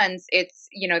our hands. It's,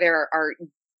 there are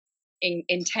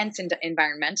intense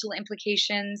environmental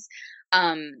implications,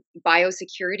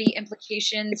 biosecurity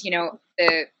implications.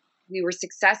 We were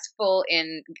successful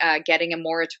in getting a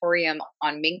moratorium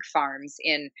on mink farms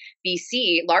in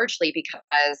BC, largely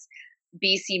because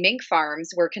BC mink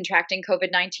farms were contracting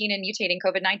COVID-19 and mutating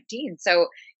COVID-19. So,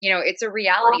 it's a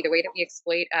reality. The way that we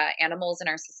exploit animals in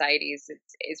our societies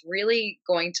is really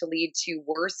going to lead to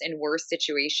worse and worse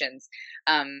situations,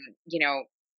 in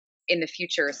the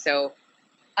future. So,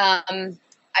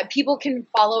 people can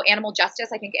follow Animal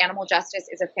Justice. I think Animal Justice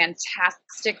is a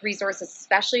fantastic resource,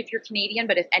 especially if you're Canadian,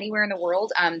 but if anywhere in the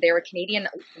world. They're a Canadian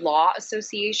law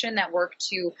association that work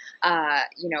to,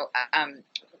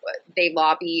 they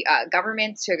lobby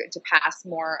government to pass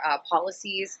more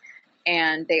policies,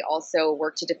 and they also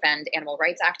work to defend animal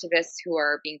rights activists who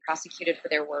are being prosecuted for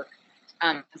their work.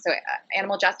 So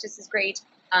Animal Justice is great.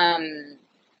 I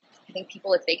think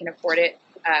people, if they can afford it,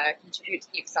 contribute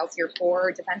to the Excelsior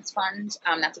 4 Defense Fund.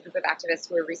 That's a group of activists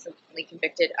who were recently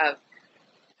convicted of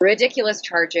ridiculous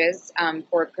charges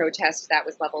for a protest that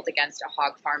was leveled against a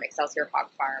hog farm, Excelsior Hog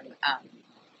Farm,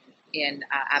 in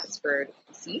Abbotsford,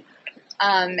 BC.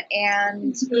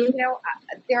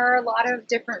 There are a lot of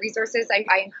different resources.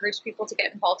 I encourage people to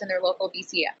get involved in their local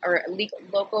BC or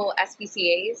local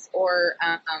SPCAs, or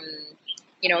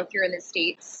if you're in the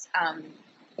States,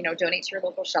 donate to your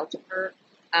local shelter.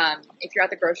 If you're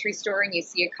at the grocery store and you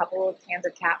see a couple of cans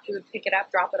of cat food, pick it up,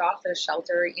 drop it off at a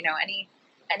shelter.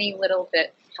 Any little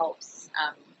bit helps.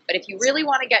 But if you really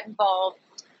want to get involved,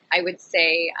 I would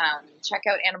say check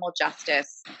out Animal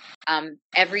Justice.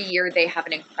 Every year they have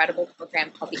an incredible program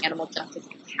called the Animal Justice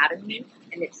Academy,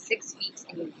 and it's 6 weeks,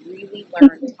 and you really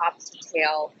learn top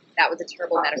detail. That was a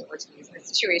terrible metaphor to use in this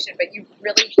situation, but you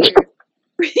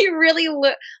really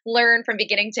learn from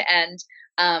beginning to end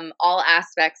all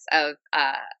aspects of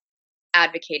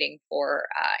advocating for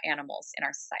animals in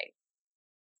our society.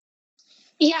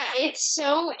 Yeah, it's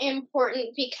so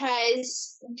important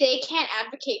because they can't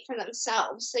advocate for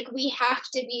themselves. We have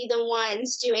to be the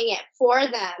ones doing it for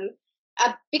them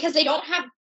because they don't have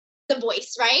the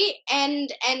voice, right?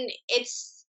 And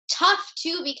it's tough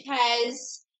too,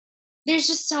 because there's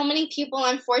just so many people,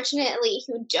 unfortunately,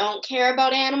 who don't care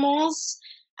about animals.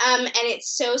 And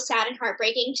it's so sad and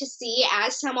heartbreaking to see,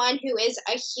 as someone who is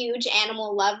a huge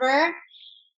animal lover.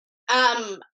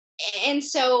 Um, and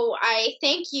so I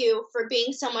thank you for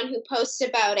being someone who posts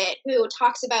about it, who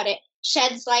talks about it,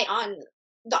 sheds light on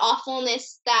the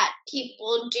awfulness that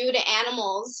people do to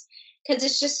animals, because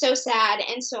it's just so sad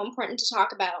and so important to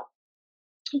talk about.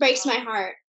 It breaks my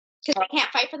heart because they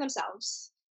can't fight for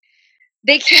themselves.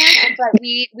 They can, but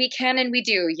we can, and we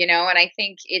do, and I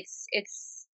think it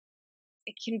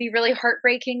can be really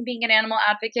heartbreaking being an animal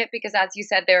advocate, because, as you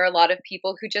said, there are a lot of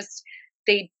people who just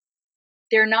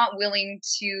they're not willing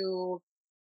to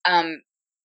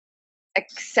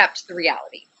accept the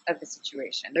reality of the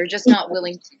situation. They're just not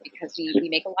willing to, because we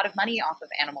make a lot of money off of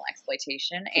animal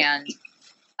exploitation, and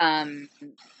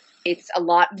it's a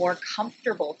lot more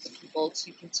comfortable to people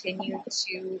to continue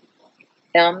to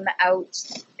numb out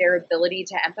their ability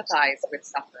to empathize with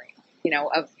suffering,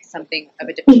 of something of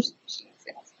a different species.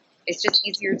 It's just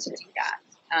easier to do that.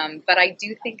 But I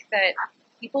do think that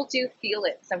people do feel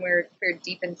it somewhere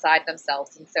deep inside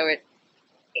themselves, and so it's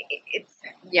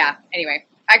yeah. Anyway,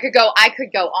 I could go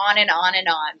on and on and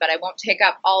on, but I won't take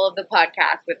up all of the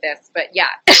podcast with this. But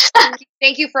yeah,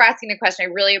 thank you for asking the question. I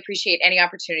really appreciate any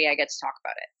opportunity I get to talk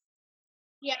about it.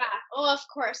 Yeah. Oh, of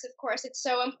course. It's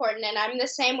so important. And I'm the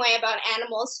same way about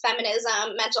animals,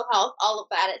 feminism, mental health, all of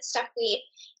that. It's stuff we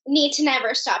need to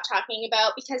never stop talking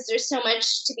about, because there's so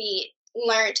much to be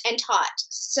learned and taught.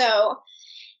 So,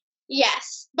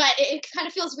 yes. But it kind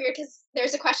of feels weird, because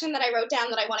there's a question that I wrote down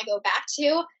that I want to go back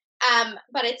to,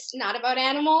 but it's not about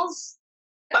animals.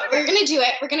 But we're going to do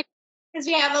it. Because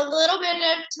we have a little bit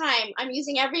of time. I'm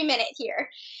using every minute here.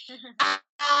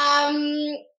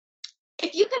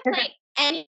 If you could play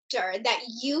any character that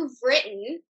you've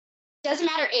written, doesn't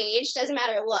matter age, doesn't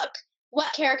matter look,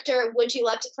 what character would you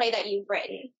love to play that you've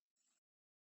written?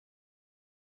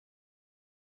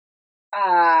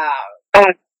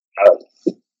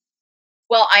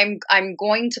 Well, I'm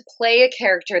going to play a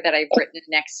character that I've written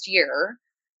next year,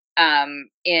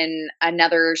 in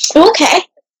another show. Okay.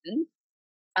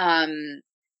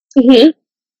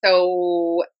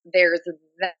 So there's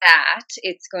that.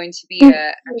 It's going to be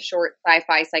a short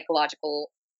sci-fi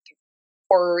psychological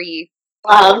horror-y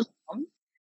film.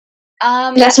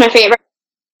 That's my favorite.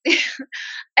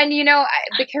 And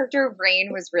the character of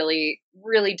Rain was really,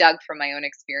 really dug from my own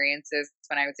experiences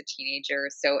when I was a teenager.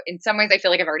 So in some ways, I feel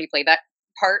like I've already played that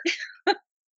part.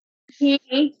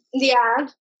 Yeah.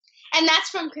 And that's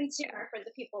from Consumer, for the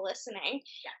people listening.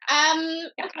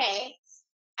 Okay.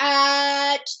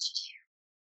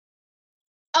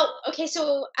 Okay.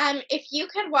 So, if you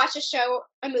could watch a show,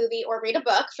 a movie, or read a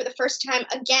book for the first time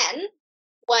again,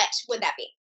 what would that be?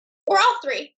 Or all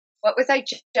three? What was I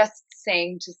just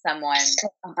saying to someone?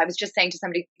 I was just saying to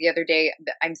somebody the other day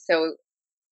that I'm so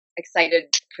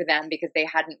excited for them because they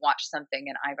hadn't watched something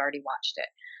and I've already watched it.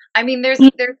 I mean, there's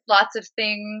lots of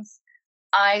things.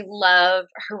 I love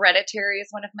Hereditary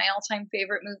is one of my all-time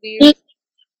favorite movies.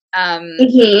 So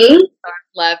I'd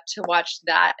love to watch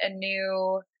that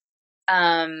anew.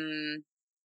 I've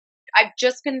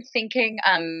just been thinking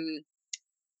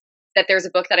that there's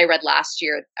a book that I read last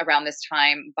year around this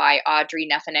time by Audrey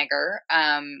Neffenegger,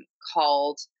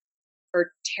 called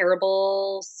Her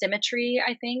Terrible Symmetry,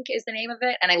 I think is the name of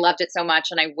it. And I loved it so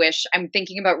much. And I'm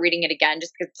thinking about reading it again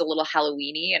just because it's a little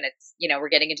Halloween-y and it's, we're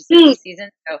getting into spooky season.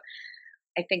 So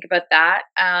I think about that.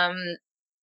 I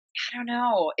don't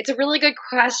know. It's a really good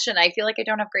question. I feel like I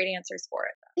don't have great answers for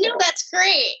it. No, that's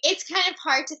great. It's kind of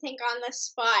hard to think on the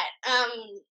spot.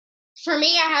 For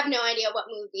me, I have no idea what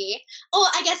movie. Oh,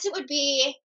 I guess it would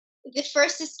be The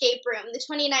First Escape Room, the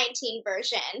 2019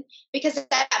 version, because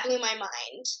that blew my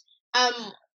mind.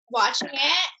 Watching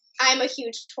it, I'm a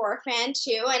huge horror fan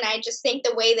too, and I just think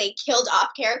the way they killed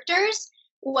off characters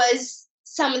was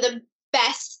some of the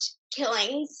best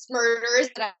killings, murders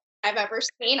that I've ever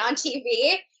seen on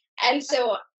TV, and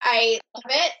so I love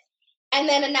it. And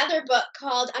then another book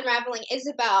called Unraveling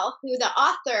Isabel, who the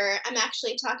author I'm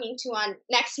actually talking to on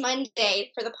next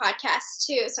Monday for the podcast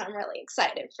too, so I'm really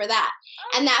excited for that.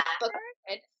 And that book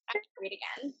I have to read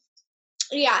again.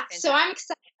 Yeah, so I'm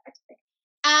excited.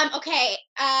 Okay,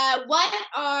 what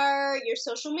are your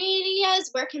social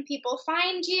medias? Where can people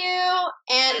find you?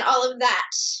 And all of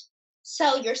that.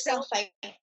 Sell yourself,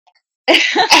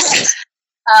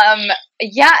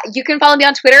 yeah, you can follow me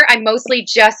on Twitter. I'm mostly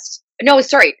I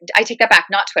take that back,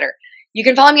 not Twitter. You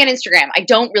can follow me on Instagram. I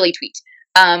don't really tweet.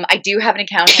 I do have an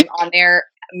account. I'm on there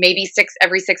maybe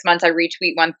every 6 months I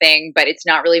retweet one thing, but it's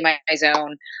not really my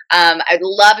zone. I'd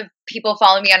love if people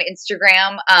follow me on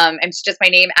Instagram. And it's just my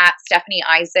name at Stephanie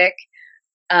Izsak,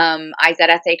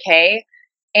 Izsak.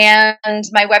 And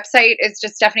my website is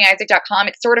just stephanieizsak.com.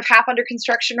 It's sort of half under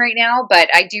construction right now, but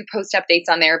I do post updates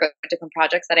on there about different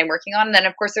projects that I'm working on. And then,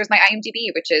 of course, there's my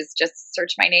IMDb, which is just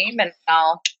search my name and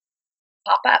I'll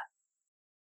pop up.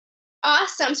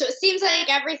 Awesome. So it seems like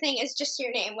everything is just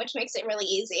your name, which makes it really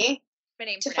easy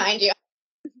to find you.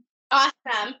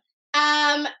 Awesome.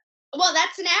 Well,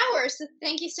 that's an hour, so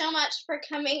thank you so much for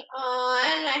coming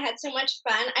on. I had so much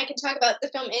fun. I could talk about the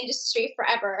film industry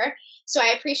forever, so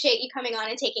I appreciate you coming on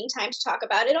and taking time to talk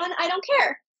about it on I Don't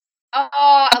Care.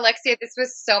 Oh, Alexia, this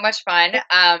was so much fun.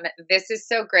 This is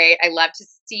so great. I love to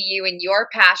see you and your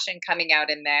passion coming out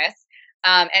in this.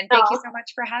 And thank you so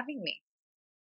much for having me.